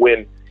be,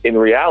 when in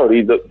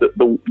reality,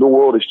 the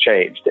world has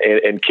changed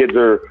and kids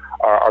are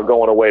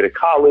going away to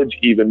college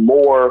even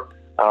more.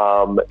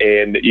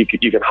 And you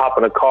can hop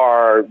in a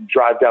car,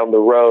 drive down the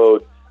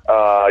road.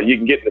 You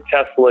can get in a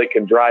Tesla, it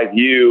can drive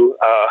you.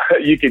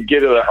 You could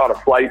get on a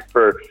flight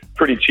for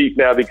pretty cheap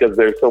now because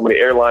there's so many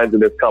airlines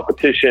and there's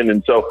competition.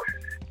 And so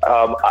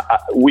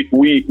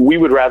we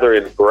would rather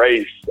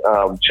embrace.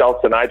 Chelsea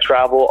and I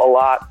travel a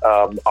lot.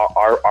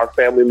 Our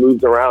family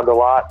moves around a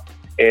lot,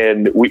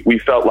 and we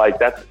felt like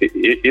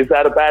is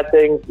that a bad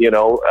thing?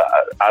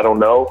 I don't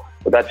know,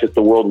 but that's just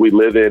the world we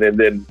live in. And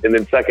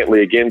then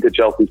secondly, again, to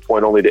Chelsea's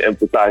point, only to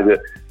emphasize it,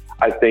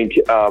 I think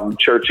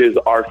churches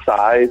our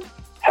size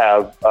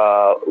have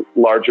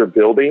larger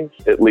buildings,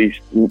 at least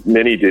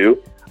many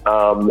do.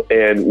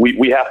 And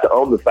we have to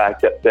own the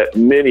fact that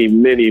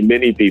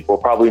many people,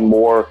 probably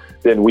more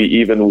than we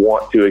even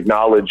want to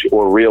acknowledge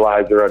or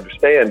realize or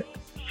understand,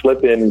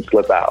 slip in and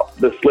slip out.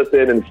 The slip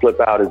in and slip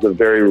out is a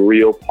very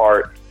real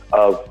part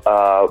of,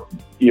 I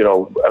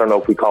don't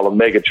know if we call them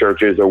mega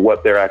churches or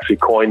what they're actually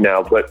coined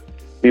now, but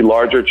the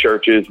larger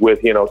churches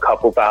with, a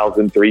couple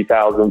thousand,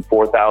 3,000,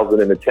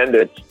 4,000 in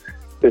attendance,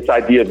 this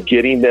idea of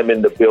getting them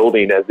in the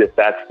building as if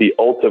that's the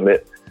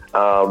ultimate,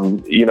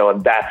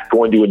 and that's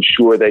going to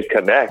ensure they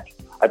connect,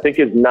 I think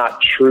is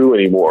not true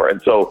anymore.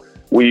 And so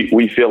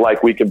we feel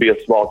like we can be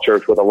a small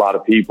church with a lot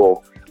of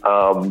people,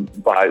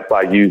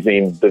 by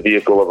using the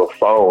vehicle of a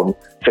phone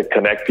to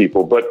connect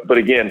people. But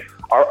again,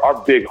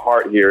 our big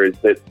heart here is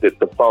that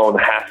the phone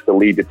has to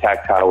lead to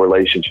tactile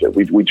relationship.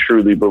 We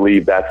truly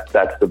believe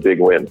that's the big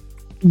win.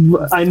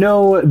 I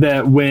know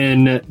that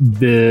when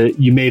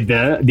you made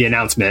the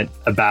announcement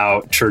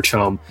about Church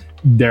Home,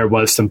 there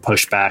was some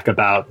pushback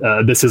about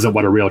this isn't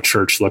what a real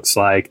church looks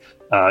like.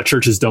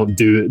 Churches don't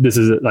do this.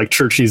 Is like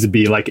church needs to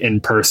be like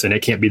in person.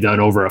 It can't be done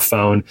over a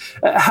phone.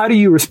 How do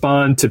you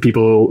respond to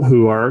people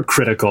who are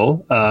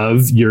critical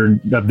of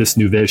this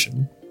new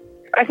vision?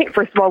 I think,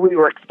 first of all, we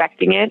were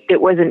expecting it.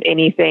 It wasn't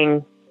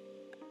anything.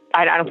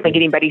 I don't think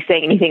anybody's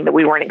saying anything that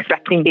we weren't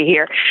expecting to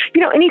hear.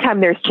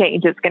 Anytime there's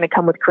change, it's going to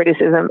come with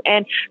criticism.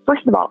 And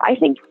first of all, I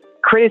think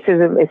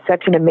criticism is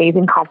such an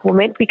amazing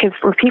compliment, because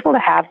for people to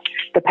have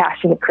the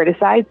passion to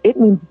criticize, it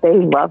means they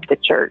love the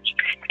church.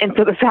 And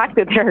so the fact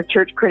that there are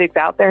church critics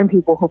out there and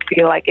people who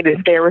feel like it is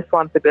their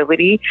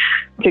responsibility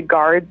to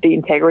guard the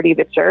integrity of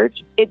the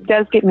church, it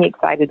does get me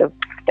excited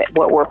that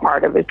what we're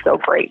part of is so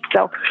great.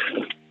 So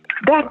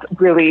that's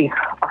really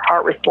our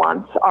heart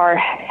response. Our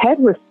head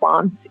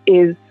response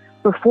is,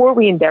 before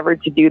we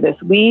endeavored to do this,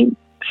 we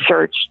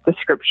searched the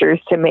scriptures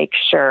to make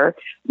sure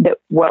that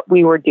what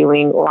we were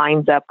doing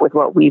lines up with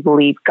what we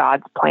believe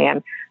God's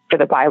plan for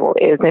the Bible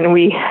is. And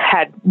we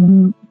had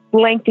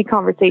lengthy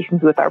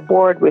conversations with our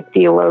board, with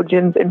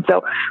theologians. And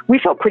so we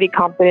felt pretty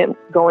confident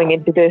going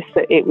into this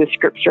that it was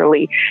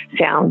scripturally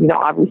sound.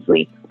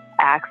 Obviously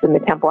Acts and the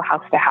temple,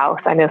 house to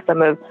house. I know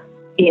some of,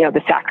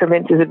 the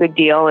sacraments is a big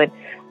deal. And,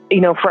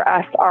 for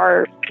us,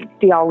 our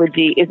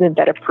theology isn't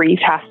that a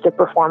priest has to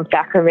perform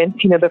sacraments.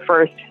 The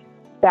first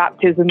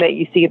baptism that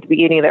you see at the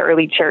beginning of the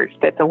early church,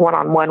 that the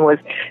one-on-one was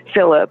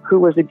Philip, who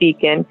was a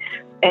deacon.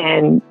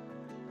 And,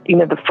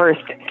 the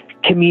first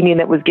communion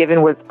that was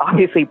given was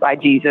obviously by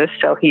Jesus.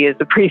 So he is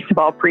the priest of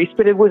all priests,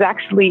 but it was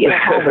actually in a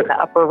home in the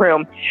upper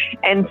room.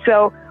 And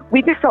so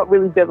we just felt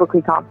really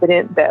biblically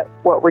confident that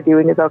what we're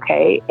doing is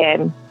okay.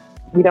 And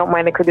we don't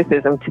mind the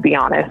criticism, to be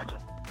honest.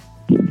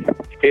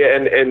 Yeah,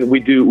 and we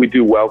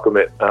do welcome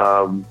it.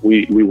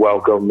 We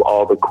welcome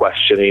all the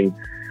questioning.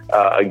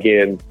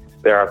 Again,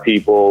 there are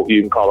people,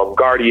 you can call them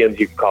guardians,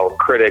 you can call them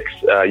critics,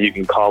 you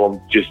can call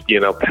them just,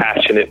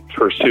 passionate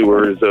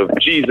pursuers of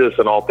Jesus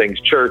and all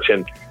things church.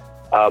 And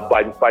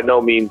by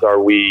no means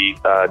are we,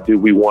 do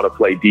we want to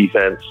play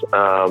defense?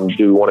 Do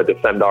we want to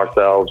defend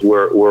ourselves?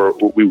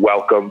 We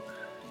welcome,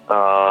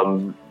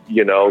 the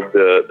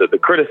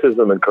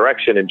criticism and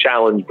correction and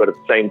challenge, but at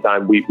the same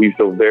time, we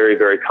feel very,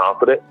 very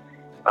confident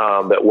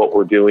that what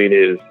we're doing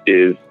is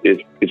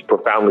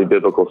profoundly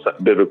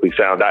biblically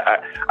sound.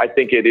 I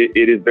think it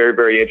is very,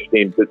 very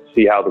interesting to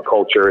see how the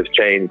culture has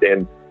changed.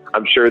 And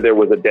I'm sure there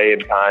was a day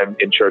and time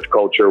in church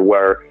culture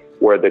where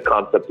the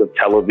concept of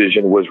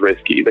television was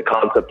risky, the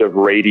concept of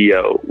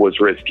radio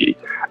was risky.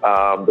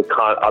 I'll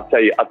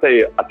tell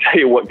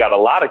you what got a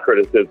lot of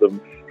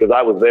criticism, because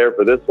I was there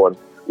for this one,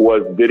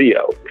 was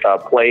video,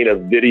 playing a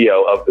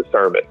video of the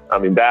sermon. I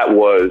mean,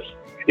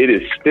 it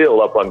is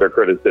still up under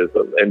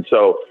criticism. And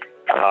so,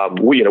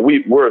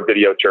 we're a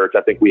video church.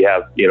 I think we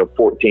have,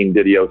 14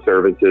 video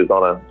services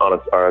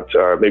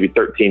or maybe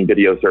 13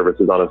 video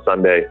services on a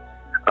Sunday.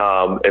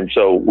 And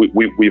so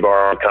we've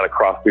already kind of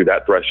crossed through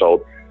that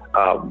threshold.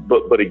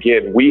 But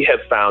again, we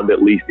have found,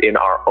 at least in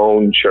our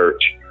own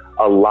church,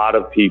 a lot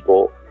of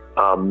people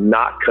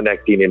not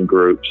connecting in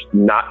groups,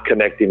 not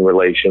connecting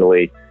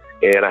relationally.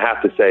 And I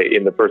have to say,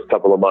 in the first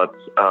couple of months,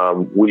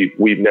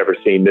 we've never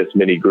seen this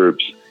many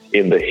groups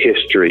in the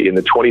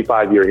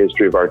 25-year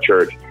history of our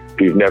church.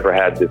 We've never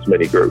had this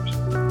many groups.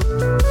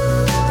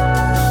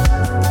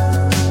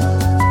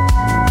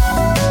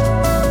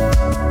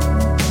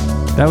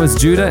 That was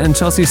Judah and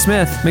Chelsea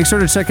Smith. Make sure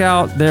to check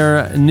out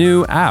their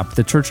new app,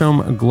 the Church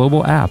Home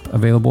Global app,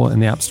 available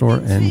in the App Store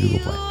and Google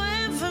Play.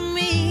 For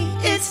me,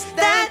 it's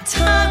that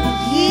time of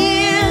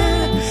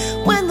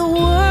year when the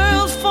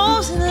world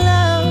falls in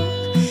love.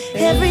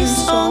 Every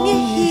song you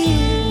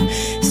hear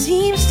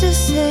seems to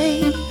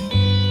say,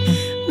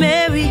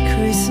 Merry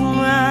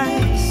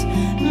Christmas,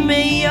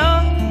 may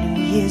your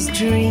New Year's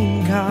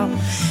dream come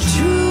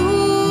true.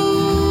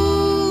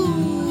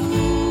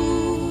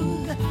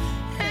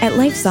 At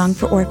Lifesong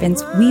for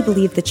Orphans, we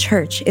believe the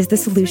church is the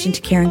solution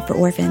to caring for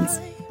orphans.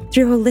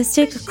 Through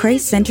holistic,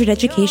 Christ-centered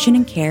education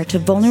and care to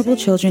vulnerable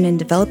children in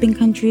developing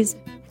countries,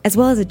 as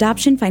well as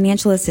adoption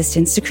financial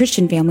assistance to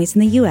Christian families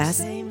in the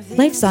U.S.,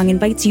 Lifesong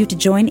invites you to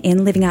join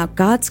in living out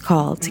God's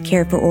call to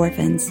care for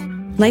orphans.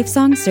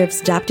 Lifesong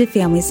serves adopted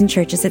families and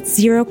churches at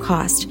zero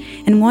cost,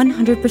 and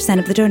 100%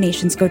 of the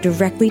donations go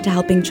directly to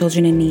helping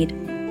children in need.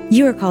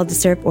 You are called to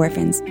serve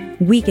orphans.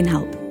 We can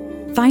help.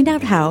 Find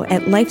out how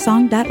at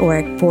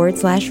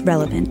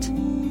lifesong.org/relevant.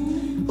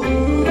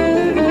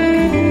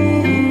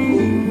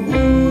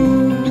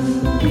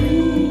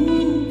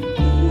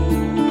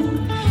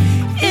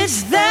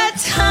 It's that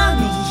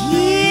time of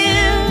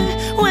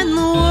year when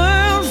the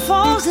world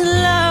falls in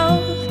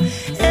love.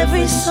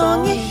 Every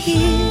song you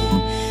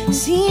hear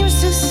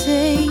seems to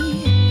say,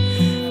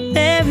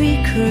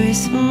 Merry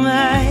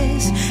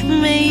Christmas,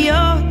 may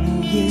your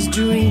New Year's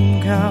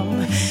dream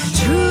come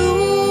true.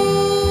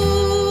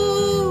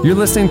 You're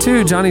listening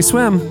to Johnny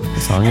Swim. The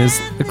song is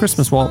The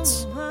Christmas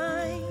Waltz. All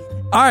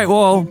right,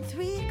 well,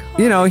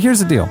 here's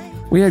the deal.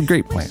 We had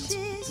great plans,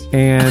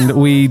 and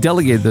we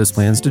delegated those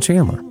plans to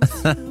Chandler.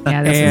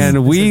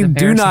 And we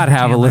do not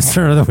have a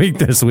listener of the week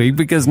this week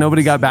because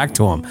nobody got back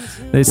to him.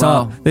 They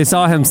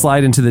saw him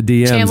slide into the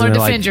DMs. Chandler,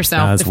 defend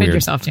yourself. Defend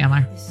yourself,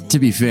 Chandler. To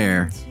be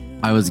fair,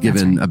 I was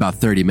given about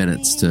 30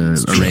 minutes to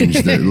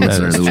arrange the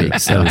listener of the week.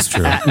 So it's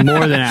true.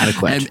 More than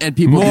adequate. And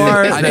people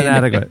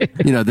adequate.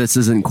 This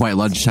isn't quite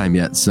lunchtime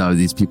yet, so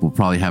these people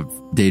probably have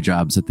day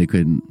jobs that they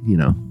couldn't,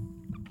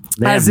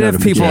 As if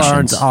people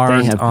aren't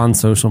on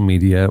social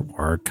media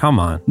or come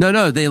on.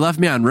 No, they left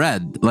me on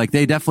red. Like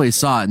they definitely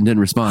saw it and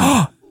didn't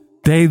respond.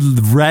 They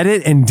read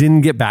it and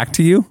didn't get back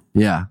to you?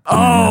 Yeah.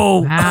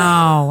 Oh.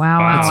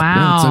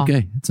 Wow. It's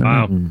okay. It's all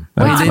right.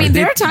 Well,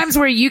 there are times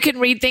where you can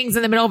read things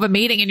in the middle of a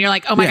meeting and you're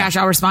like, oh my gosh,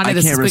 I'll respond to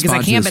this as quick as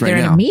I can, but they're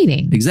in a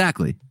meeting.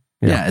 Exactly.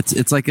 Yeah,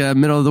 it's like a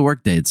middle of the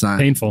workday. It's not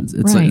painful.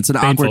 It's an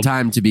awkward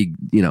time to be,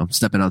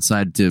 stepping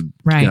outside to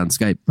get on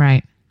Skype.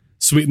 Right.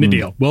 Sweeten the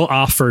deal. We'll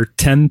offer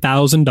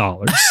 $10,000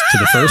 to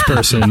the first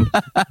person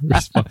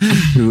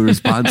who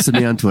responds to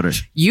me on Twitter.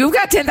 You've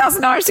got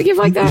 $10,000 to give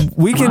like that?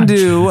 We can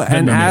do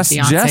an Ask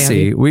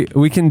Jesse.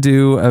 We can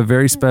do a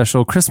very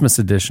special Christmas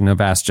edition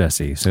of Ask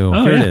Jesse. So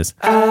here it is.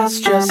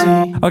 Ask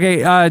Jesse.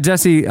 Okay,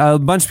 Jesse, a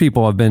bunch of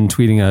people have been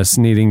tweeting us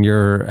needing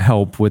your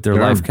help with their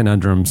life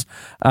conundrums.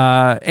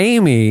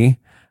 Amy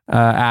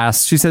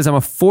asked, she says, I'm a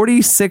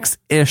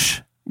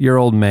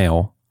 46-ish-year-old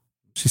male.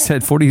 She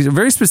said 40, a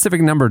very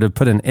specific number to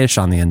put an ish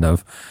on the end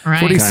of.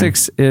 Right.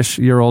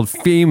 46-ish-year-old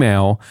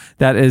female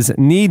that is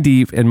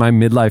knee-deep in my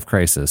midlife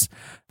crisis.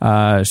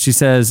 She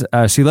says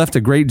she left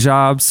a great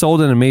job, sold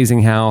an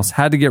amazing house,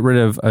 had to get rid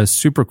of a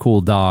super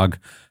cool dog,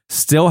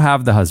 still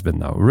have the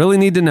husband, though. Really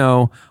need to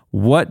know,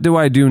 what do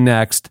I do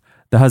next?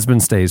 The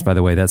husband stays, by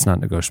the way. That's not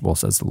negotiable,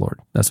 says the Lord.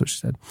 That's what she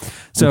said.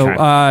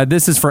 So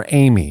this is for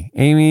Amy.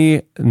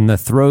 Amy, in the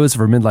throes of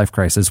her midlife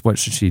crisis, what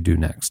should she do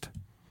next?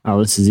 Oh,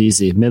 this is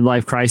easy.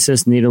 Midlife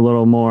crisis,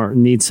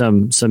 need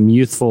some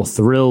youthful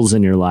thrills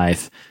in your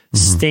life.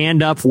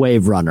 Stand-up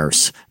wave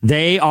runners.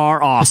 They are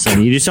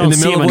awesome. You just don't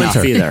see them enough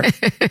either.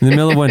 In the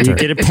middle of winter. You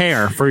get a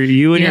pair for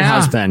you and your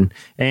husband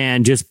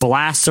and just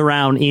blast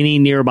around any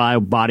nearby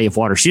body of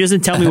water. She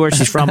doesn't tell me where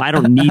she's from. I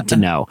don't need to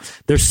know.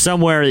 There's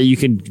somewhere that you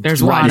can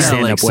ride a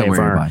stand-up wave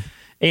runner.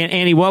 And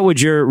Annie, what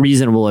would your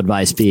reasonable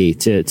advice be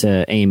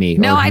to Amy?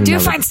 No, I do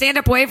find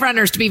stand-up wave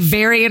runners to be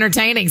very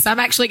entertaining. So I'm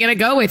actually going to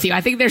go with you. I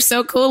think they're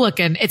so cool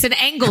looking. It's an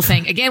angle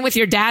thing. Again, with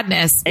your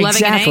dadness,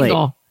 loving an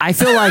angle. I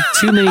feel like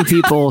too many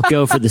people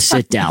go for the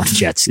sit-down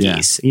jet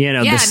skis.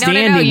 The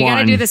standing one. You got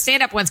to do the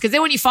stand-up ones because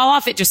then when you fall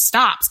off, it just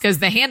stops because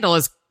the handle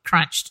is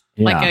crunched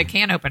like a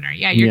can opener.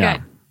 Yeah, you're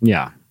good.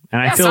 Yeah.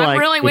 And I feel I'm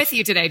really with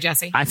you today,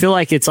 Jesse. I feel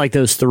like it's like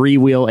those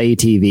 3-wheel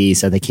ATVs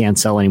that they can't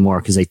sell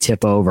anymore because they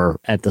tip over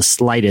at the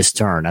slightest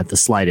turn, at the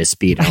slightest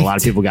speed. And a lot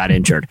of people got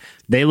injured.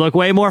 They look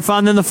way more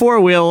fun than the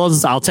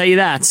 4-wheels. I'll tell you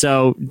that.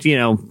 So,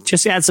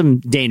 just add some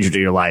danger to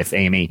your life,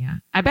 Amy. Yeah.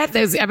 I bet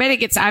it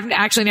gets, I've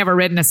actually never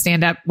ridden a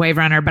stand-up wave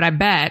runner, but I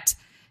bet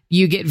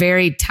you get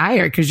very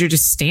tired because you're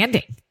just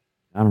standing.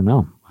 I don't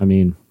know. I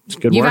mean, it's a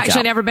good You've workout.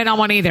 actually never been on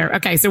one either.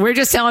 Okay, so we're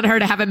just telling her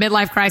to have a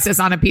midlife crisis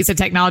on a piece of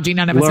technology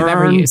none of us have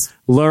ever used.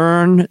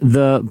 Learn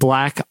the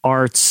black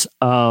arts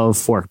of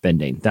fork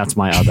bending. That's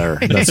my go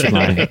to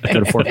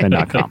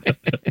forkbend.com.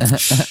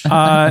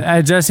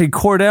 Jesse,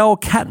 Cordell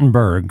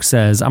Kattenberg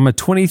says, I'm a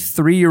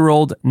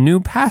 23-year-old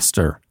new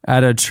pastor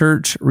at a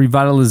church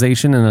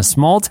revitalization in a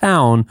small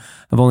town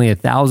of only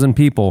 1,000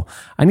 people.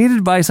 I need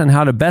advice on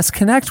how to best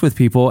connect with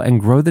people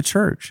and grow the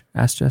church.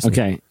 Ask Jesse.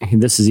 Okay,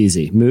 this is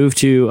easy. Move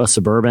to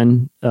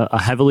a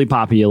heavily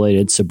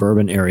populated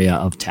suburban area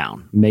of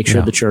town. Make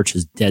sure the church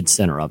is dead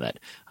center of it.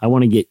 I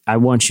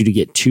want you to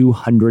get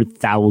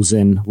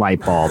 200,000 light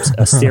bulbs,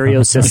 a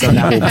stereo system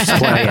that will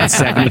play at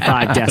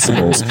 75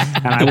 decibels,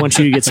 and I want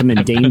you to get some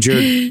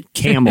endangered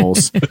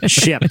camels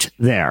shipped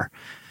there.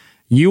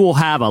 You will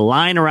have a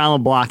line around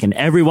the block and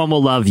everyone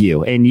will love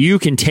you. And you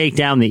can take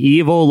down the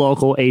evil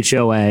local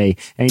HOA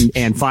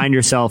and find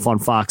yourself on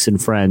Fox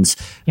and Friends.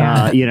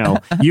 Yeah.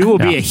 You will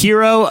be a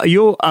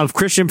hero of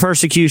Christian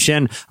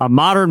persecution, a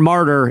modern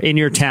martyr in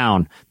your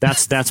town.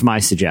 That's my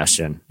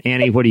suggestion.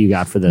 Annie, what do you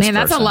got for this? Man,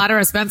 that's a lot of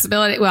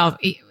responsibility. Well,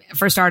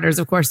 for starters,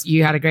 of course,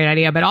 you had a great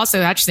idea, but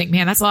also I just think,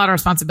 man, that's a lot of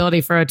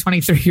responsibility for a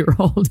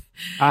 23-year-old.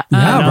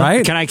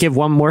 Right. Can I give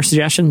one more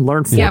suggestion?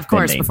 Learn fork of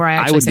course. bending. Before I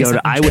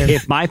actually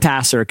if my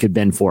pastor could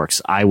bend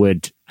forks, I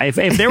would. If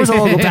there was a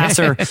local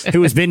pastor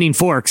who was bending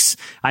forks,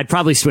 I'd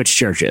probably switch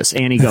churches.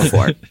 Annie, go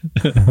for it.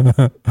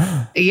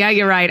 Yeah,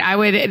 you're right. I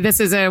would. This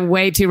is a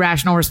way too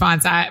rational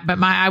response.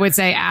 I would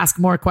say ask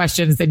more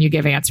questions than you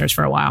give answers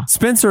for a while.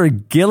 Spencer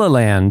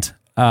Gilliland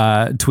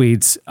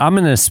tweets, I'm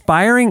an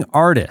aspiring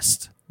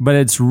artist, but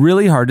it's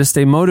really hard to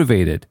stay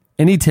motivated.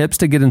 Any tips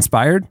to get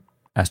inspired?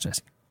 Ask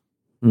Jesse.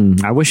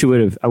 I wish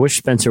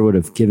Spencer would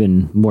have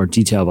given more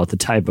detail about the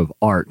type of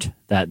art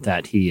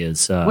that he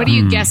is. What are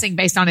you guessing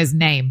based on his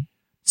name?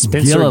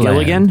 Spencer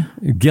Gilligan?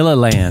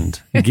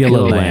 Gilliland,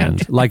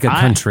 like a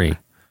country.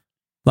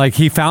 Like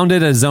he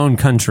founded his own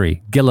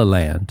country,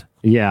 Gilliland.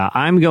 Yeah,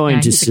 I'm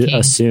going to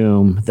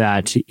assume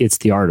that it's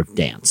the art of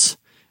dance.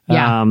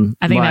 Yeah,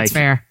 I think that's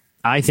fair.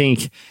 I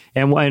think,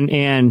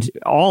 and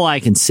all I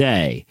can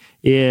say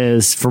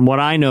is, from what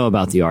I know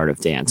about the art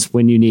of dance,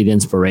 when you need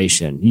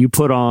inspiration, you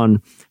put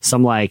on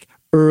some like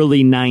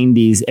early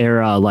 90s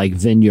era like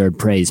Vineyard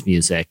praise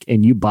music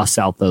and you bust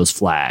out those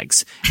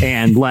flags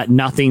and let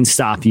nothing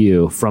stop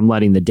you from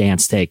letting the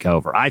dance take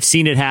over. I've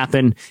seen it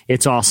happen.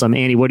 It's awesome.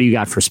 Annie, what do you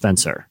got for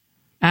Spencer?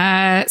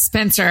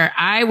 Spencer,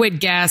 I would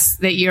guess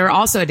that you're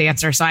also a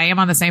dancer, so I am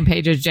on the same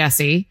page as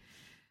Jesse.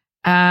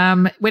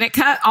 When it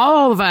comes,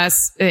 all of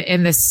us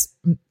in this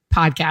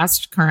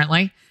podcast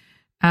currently,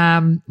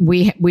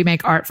 we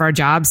make art for our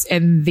jobs,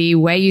 and the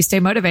way you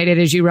stay motivated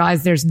is you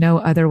realize there's no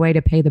other way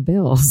to pay the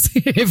bills.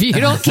 If you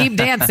don't keep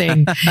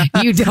dancing,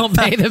 you don't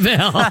pay the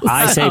bills.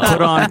 I say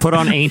put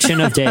on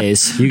Ancient of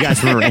Days. You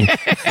guys remember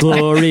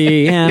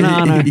glory and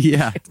honor,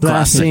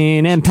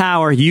 blessing and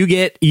power. You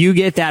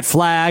get that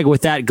flag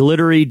with that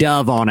glittery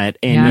dove on it,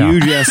 and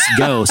you just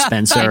go,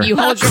 Spencer. And you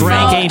hold your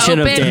Crank phone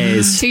Ancient of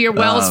Days to your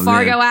Wells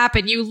Fargo app,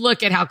 and you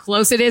look at how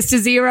close it is to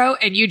zero,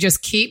 and you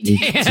just keep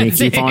dancing.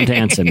 Keep on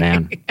dancing,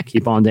 man.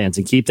 Keep on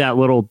dancing. Keep that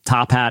little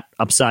top hat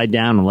upside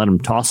down and let them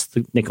toss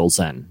the nickels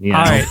in. You know?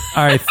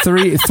 All right.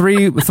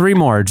 Three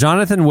more.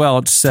 Jonathan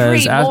Welch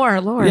says, Three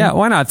more, Lord. Yeah,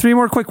 why not? 3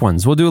 more quick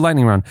ones. We'll do a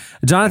lightning round.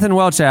 Jonathan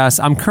Welch asks,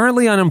 I'm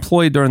currently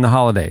unemployed during the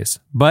holidays,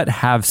 but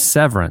have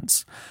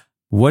severance.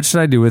 What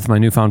should I do with my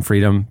newfound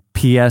freedom?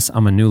 P.S.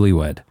 I'm a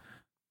newlywed.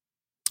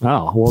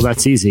 Oh, well,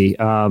 that's easy.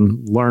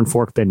 Learn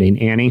fork bending.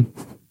 Annie?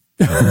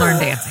 Learn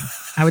dancing.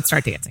 I would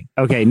start dancing.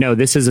 Okay, no,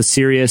 this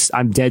is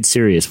I'm dead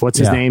serious. What's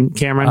his name,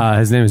 Cameron?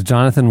 His name is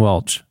Jonathan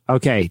Welch.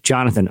 Okay,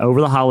 Jonathan, over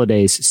the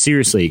holidays,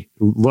 seriously,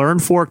 learn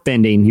fork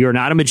bending. You're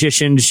not a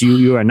magician.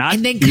 You are not.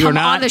 And then come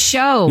on the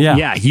show.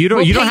 Yeah, you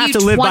don't have to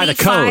live by the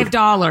code.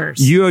 $25.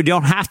 You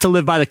don't have to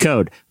live by the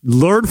code.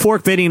 Learn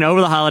fork bending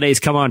over the holidays.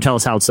 Come on, tell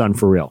us how it's done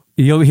for real.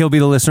 He'll be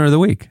the listener of the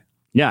week.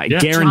 Yeah,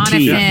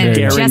 guaranteed.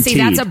 Jonathan, Jesse,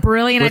 that's a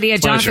brilliant idea.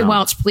 Jonathan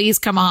Welch, please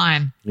come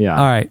on. Yeah.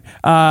 All right.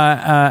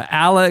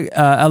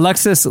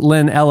 Alexis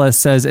Lynn Ellis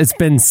says, it's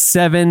been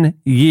 7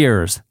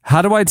 years.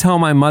 How do I tell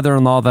my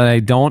mother-in-law that I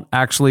don't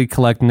actually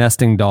collect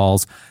nesting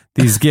dolls?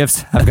 These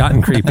gifts have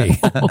gotten creepy. You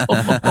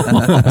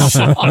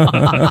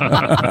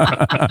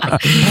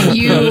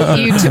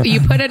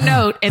put a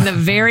note in the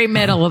very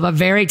middle of a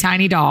very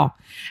tiny doll,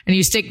 and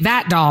you stick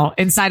that doll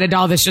inside a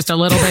doll that's just a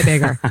little bit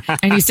bigger,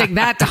 and you stick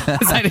that doll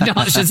inside a doll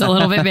that's just a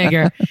little bit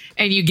bigger,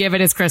 and you give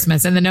it as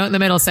Christmas. And the note in the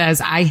middle says,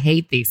 I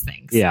hate these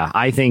things. Yeah,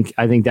 I think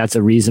that's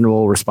a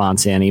reasonable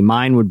response, Annie.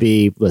 Mine would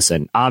be,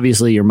 listen,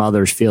 obviously your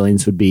mother's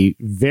feelings would be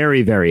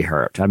very, very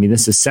hurt. I mean,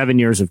 this is 7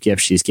 years of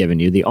gifts she's given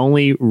you. The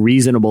only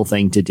reasonable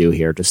thing to do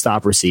here to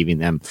stop receiving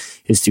them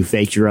is to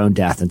fake your own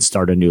death and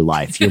start a new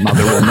life. Your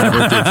mother will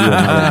never give you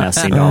another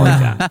nesting doll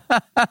again.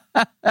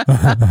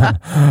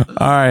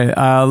 All right,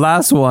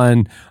 last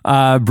one.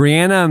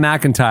 Brianna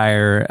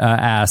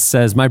McIntyre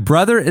says, my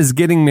brother is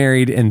getting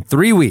married in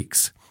 3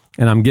 weeks,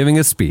 and I'm giving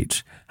a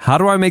speech. How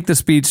do I make the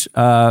speech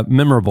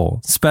memorable,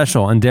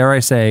 special, and dare I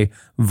say,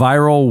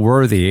 viral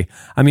worthy?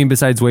 I mean,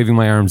 besides waving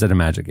my arms at a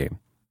Magic game.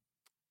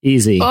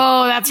 Easy.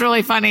 Oh, that's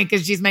really funny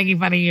because she's making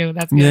fun of you.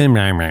 That's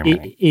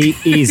good.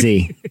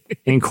 Easy.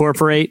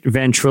 Incorporate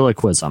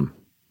ventriloquism.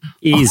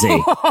 Easy.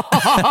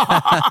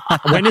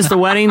 When is the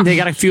wedding? They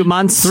got a few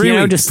months. 3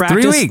 weeks. Just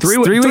practice. 3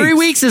 weeks. 3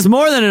 weeks is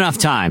more than enough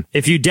time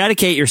if you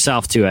dedicate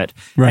yourself to it.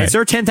 Right. Is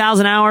there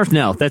 10,000 hours?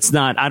 No, that's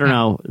not. I don't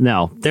know.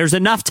 No, there's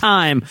enough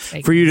time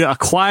for you to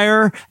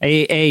acquire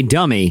a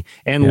dummy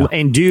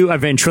and do a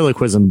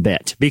ventriloquism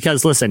bit.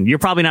 Because listen, you're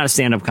probably not a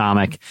stand-up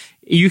comic.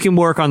 You can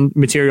work on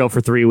material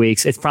for 3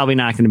 weeks. It's probably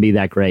not going to be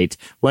that great.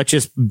 Let's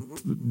just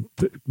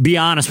be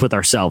honest with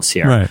ourselves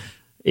here. Right.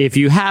 If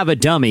you have a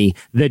dummy,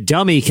 the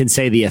dummy can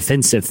say the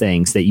offensive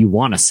things that you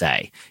want to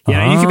say. You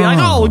know, you can be like,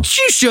 "Oh,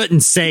 you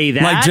shouldn't say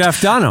that." Like Jeff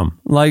Dunham,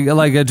 like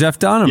a Jeff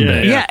Dunham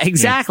bit. Yeah,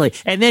 exactly.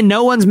 Yeah. And then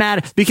no one's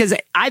mad because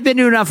I've been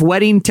to enough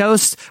wedding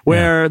toasts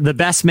where the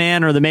best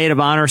man or the maid of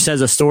honor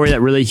says a story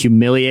that really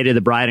humiliated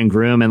the bride and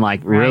groom and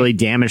really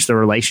damaged the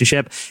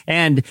relationship.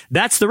 And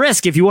that's the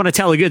risk. If you want to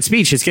tell a good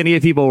speech, it's going to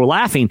get people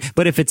laughing.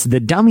 But if it's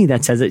the dummy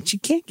that says it, you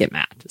can't get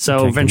mad.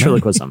 So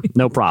ventriloquism,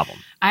 no problem.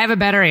 I have a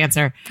better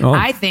answer. Oh.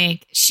 I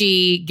think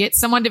she gets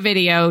someone to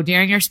video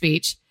during her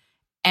speech.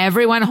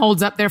 Everyone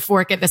holds up their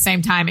fork at the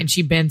same time, and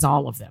she bends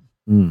all of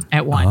them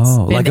at once.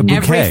 Oh, bend like a bouquet.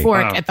 every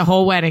fork at the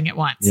whole wedding at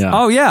once. Yeah.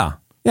 Oh, yeah.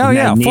 Oh,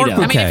 yeah. Fork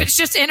bouquet. I mean, if it's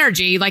just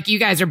energy, like you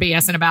guys are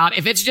BSing about,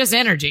 if it's just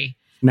energy,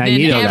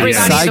 Magneto, then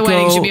everybody at the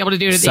wedding should be able to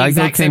do it at the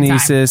exact same time.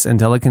 Psychokinesis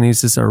and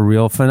telekinesis are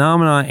real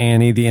phenomena,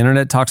 Annie. The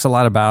internet talks a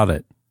lot about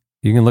it.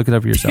 You can look it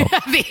up yourself.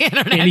 The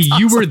internet. Annie,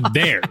 you were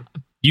there.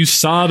 You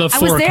saw the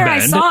fork bend. I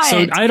saw it.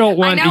 So I don't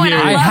want to hear.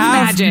 I love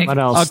magic. What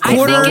else? I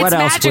think it's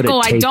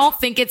magical. I don't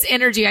think it's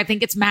energy. I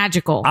think it's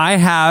magical. I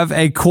have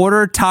a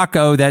quarter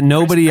taco that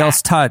nobody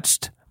else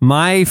touched.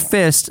 My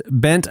fist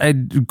bent a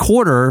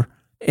quarter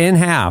in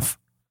half.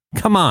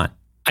 Come on.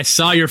 I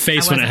saw your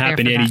face when it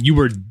happened, Annie. You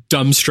were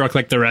dumbstruck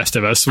like the rest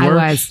of us were.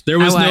 I was. There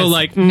was no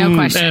no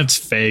question. That's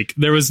fake.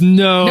 There was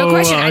no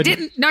question. I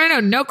didn't.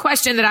 No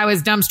question that I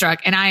was dumbstruck,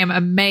 and I am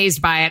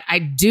amazed by it. I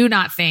do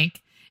not think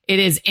it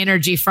is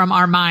energy from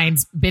our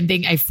minds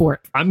bending a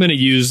fork. I'm going to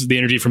use the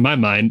energy from my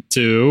mind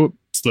to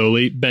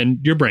slowly bend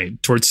your brain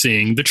towards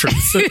seeing the truth.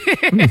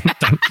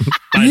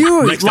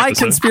 You like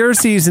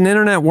conspiracies and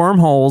internet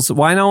wormholes.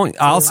 Why don't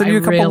I'll send you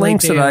a couple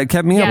links that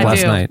kept me up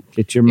last night.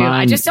 Get your mind.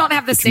 I just don't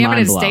have the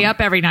stamina to stay up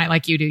every night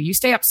like you do. You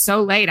stay up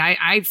so late.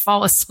 I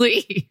fall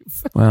asleep.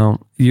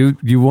 Well, you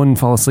wouldn't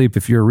fall asleep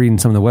if you were reading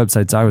some of the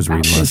websites I was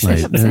reading last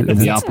night.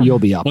 You'll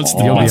be up. Once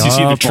you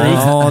see the truth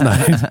all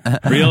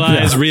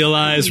night.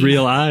 realize,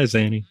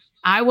 Annie.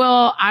 I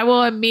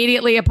will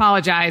immediately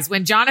apologize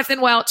when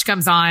Jonathan Welch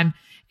comes on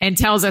and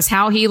tells us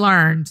how he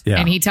learned,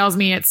 and he tells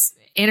me it's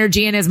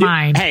energy in his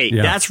mind. Hey,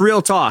 that's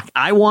real talk.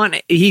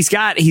 He's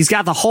got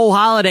the whole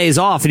holidays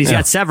off, and he's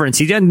got severance.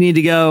 He doesn't need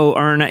to go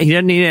earn. He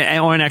doesn't need to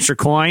earn an extra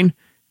coin.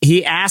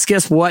 He asked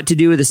us what to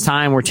do with his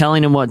time. We're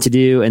telling him what to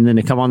do, and then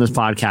to come on this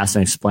podcast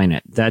and explain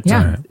it.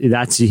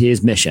 That's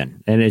his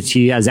mission, and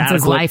he has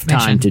adequate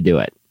time to do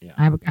it.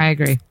 Yeah. I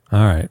agree.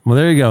 All right. Well,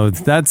 there you go.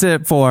 That's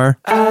it for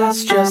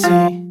Ask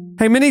Jesse.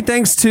 Hey, many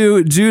thanks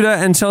to Judah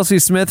and Chelsea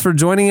Smith for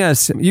joining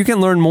us. You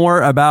can learn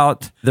more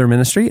about their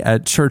ministry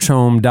at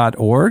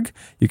churchhome.org.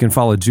 You can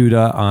follow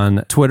Judah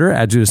on Twitter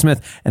at Judah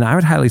Smith. And I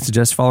would highly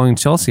suggest following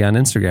Chelsea on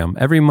Instagram.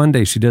 Every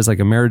Monday, she does like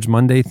a Marriage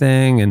Monday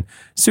thing, and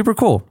super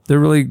cool. They're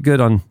really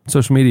good on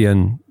social media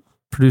and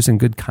producing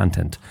good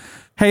content.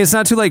 Hey, it's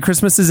not too late.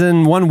 Christmas is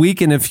in 1 week,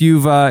 and if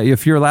you're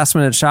a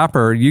last-minute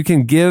shopper, you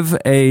can give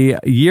a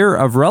year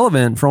of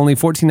Relevant for only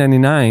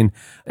 $14.99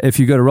 if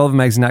you go to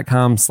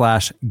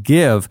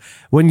relevantmagazine.com/give.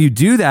 When you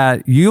do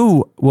that,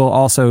 you will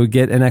also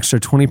get an extra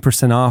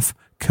 20% off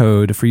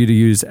code for you to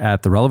use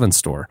at the Relevant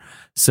store.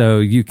 So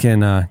you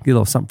can get a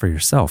little something for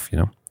yourself,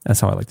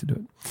 That's how I like to do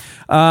it.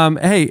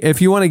 Hey,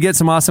 if you want to get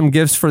some awesome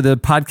gifts for the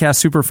podcast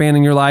super fan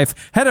in your life,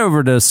 head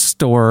over to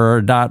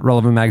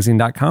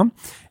store.relevantmagazine.com.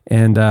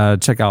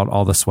 and check out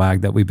all the swag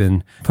that we've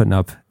been putting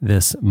up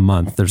this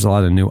month. There's a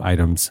lot of new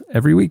items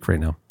every week right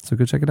now, so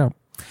go check it out.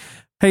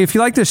 Hey, if you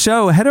like this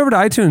show, head over to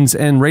iTunes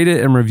and rate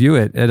it and review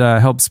it. It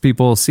helps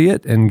people see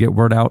it and get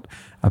word out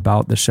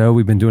about the show.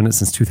 We've been doing it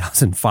since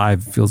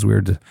 2005. It feels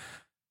weird to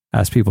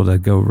ask people to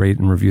go rate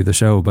and review the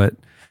show, but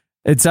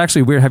it's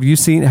actually weird. Have you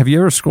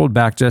ever scrolled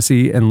back,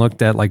 Jesse, and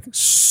looked at like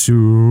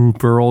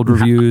super old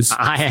reviews?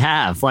 I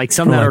have, like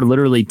some that are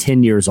literally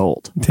 10 years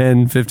old.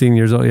 10, 15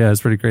 years old. Yeah,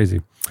 it's pretty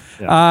crazy.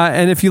 Yeah.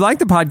 And if you like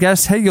the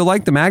podcast, hey, you'll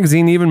like the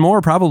magazine even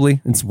more,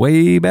 probably. It's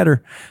way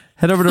better.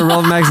 Head over to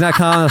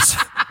relevantmagazine.com.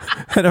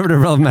 Head over to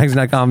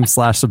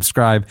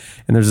relevantmagazine.com/subscribe.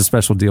 And there's a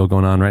special deal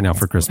going on right now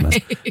for Christmas.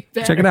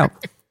 Check it out.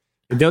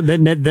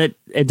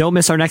 Don't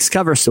miss our next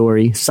cover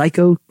story,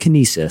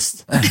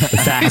 Psychokinesis.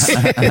 The facts.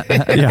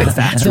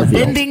 The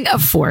bending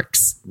of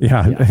forks.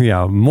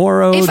 Yeah.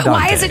 Moro Dante.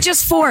 Why is it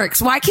just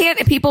forks? Why can't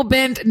people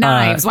bend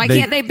knives? Why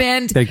can't they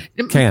bend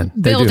buildings?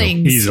 They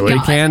easily.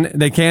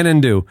 They can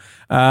and do.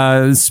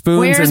 Spoons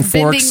Where's and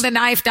forks.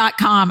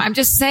 bendingtheknife.com? I'm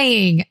just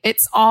saying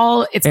it's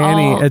all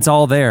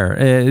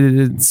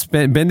there.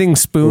 Bending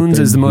spoons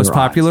is the most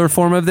popular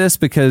form of this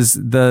because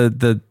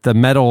the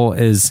metal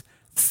is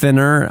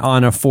thinner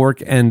on a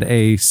fork and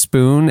a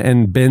spoon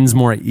and bends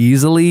more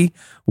easily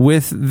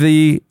with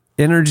the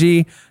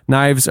energy.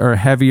 Knives are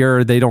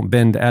heavier. They don't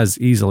bend as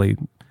easily.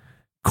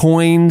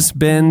 Coins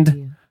bend. Yeah.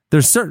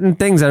 There's certain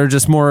things that are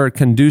just more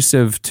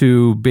conducive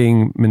to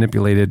being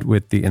manipulated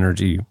with the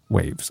energy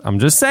waves. I'm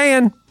just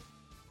saying.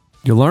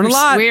 You'll learn a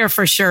lot. We are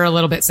for sure a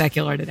little bit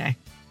secular today.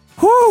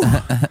 Whew.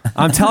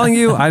 I'm telling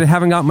you, I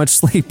haven't got much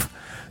sleep.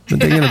 Been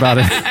thinking about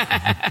it.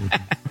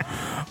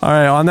 All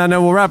right, on that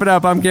note, we'll wrap it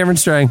up. I'm Cameron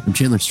Strang. I'm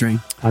Chandler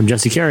Strang. I'm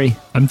Jesse Carey.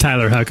 I'm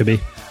Tyler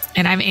Huckabee.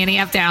 And I'm Annie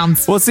F.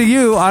 Downs. We'll see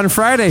you on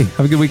Friday.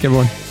 Have a good week,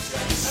 everyone.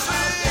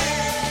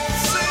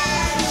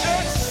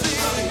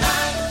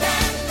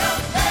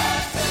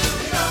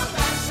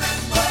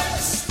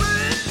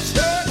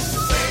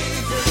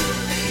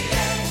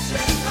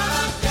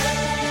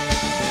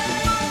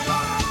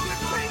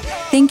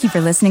 Thank you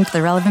for listening to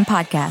the Relevant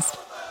Podcast.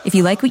 If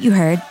you like what you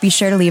heard, be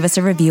sure to leave us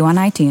a review on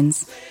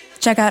iTunes.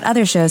 Check out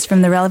other shows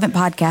from the Relevant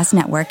Podcast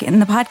Network in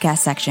the podcast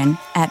section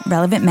at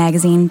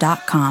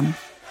relevantmagazine.com.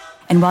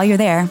 And while you're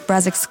there,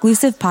 browse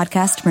exclusive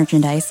podcast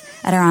merchandise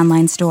at our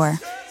online store.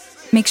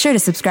 Make sure to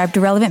subscribe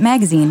to Relevant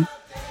Magazine.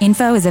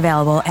 Info is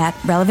available at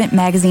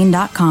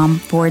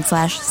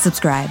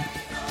relevantmagazine.com/subscribe.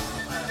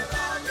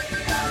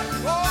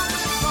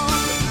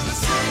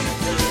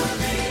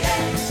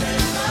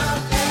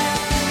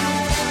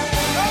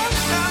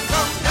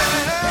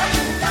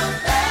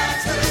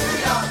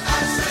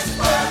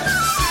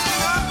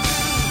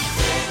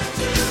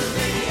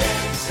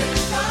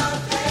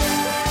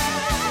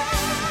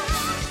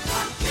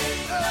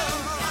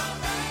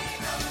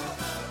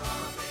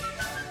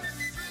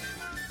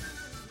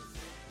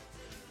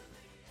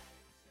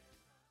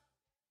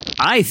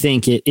 I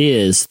think it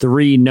is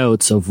 3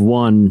 notes of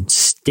one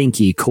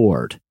stinky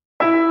chord.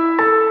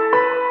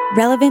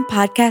 Relevant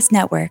Podcast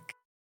Network.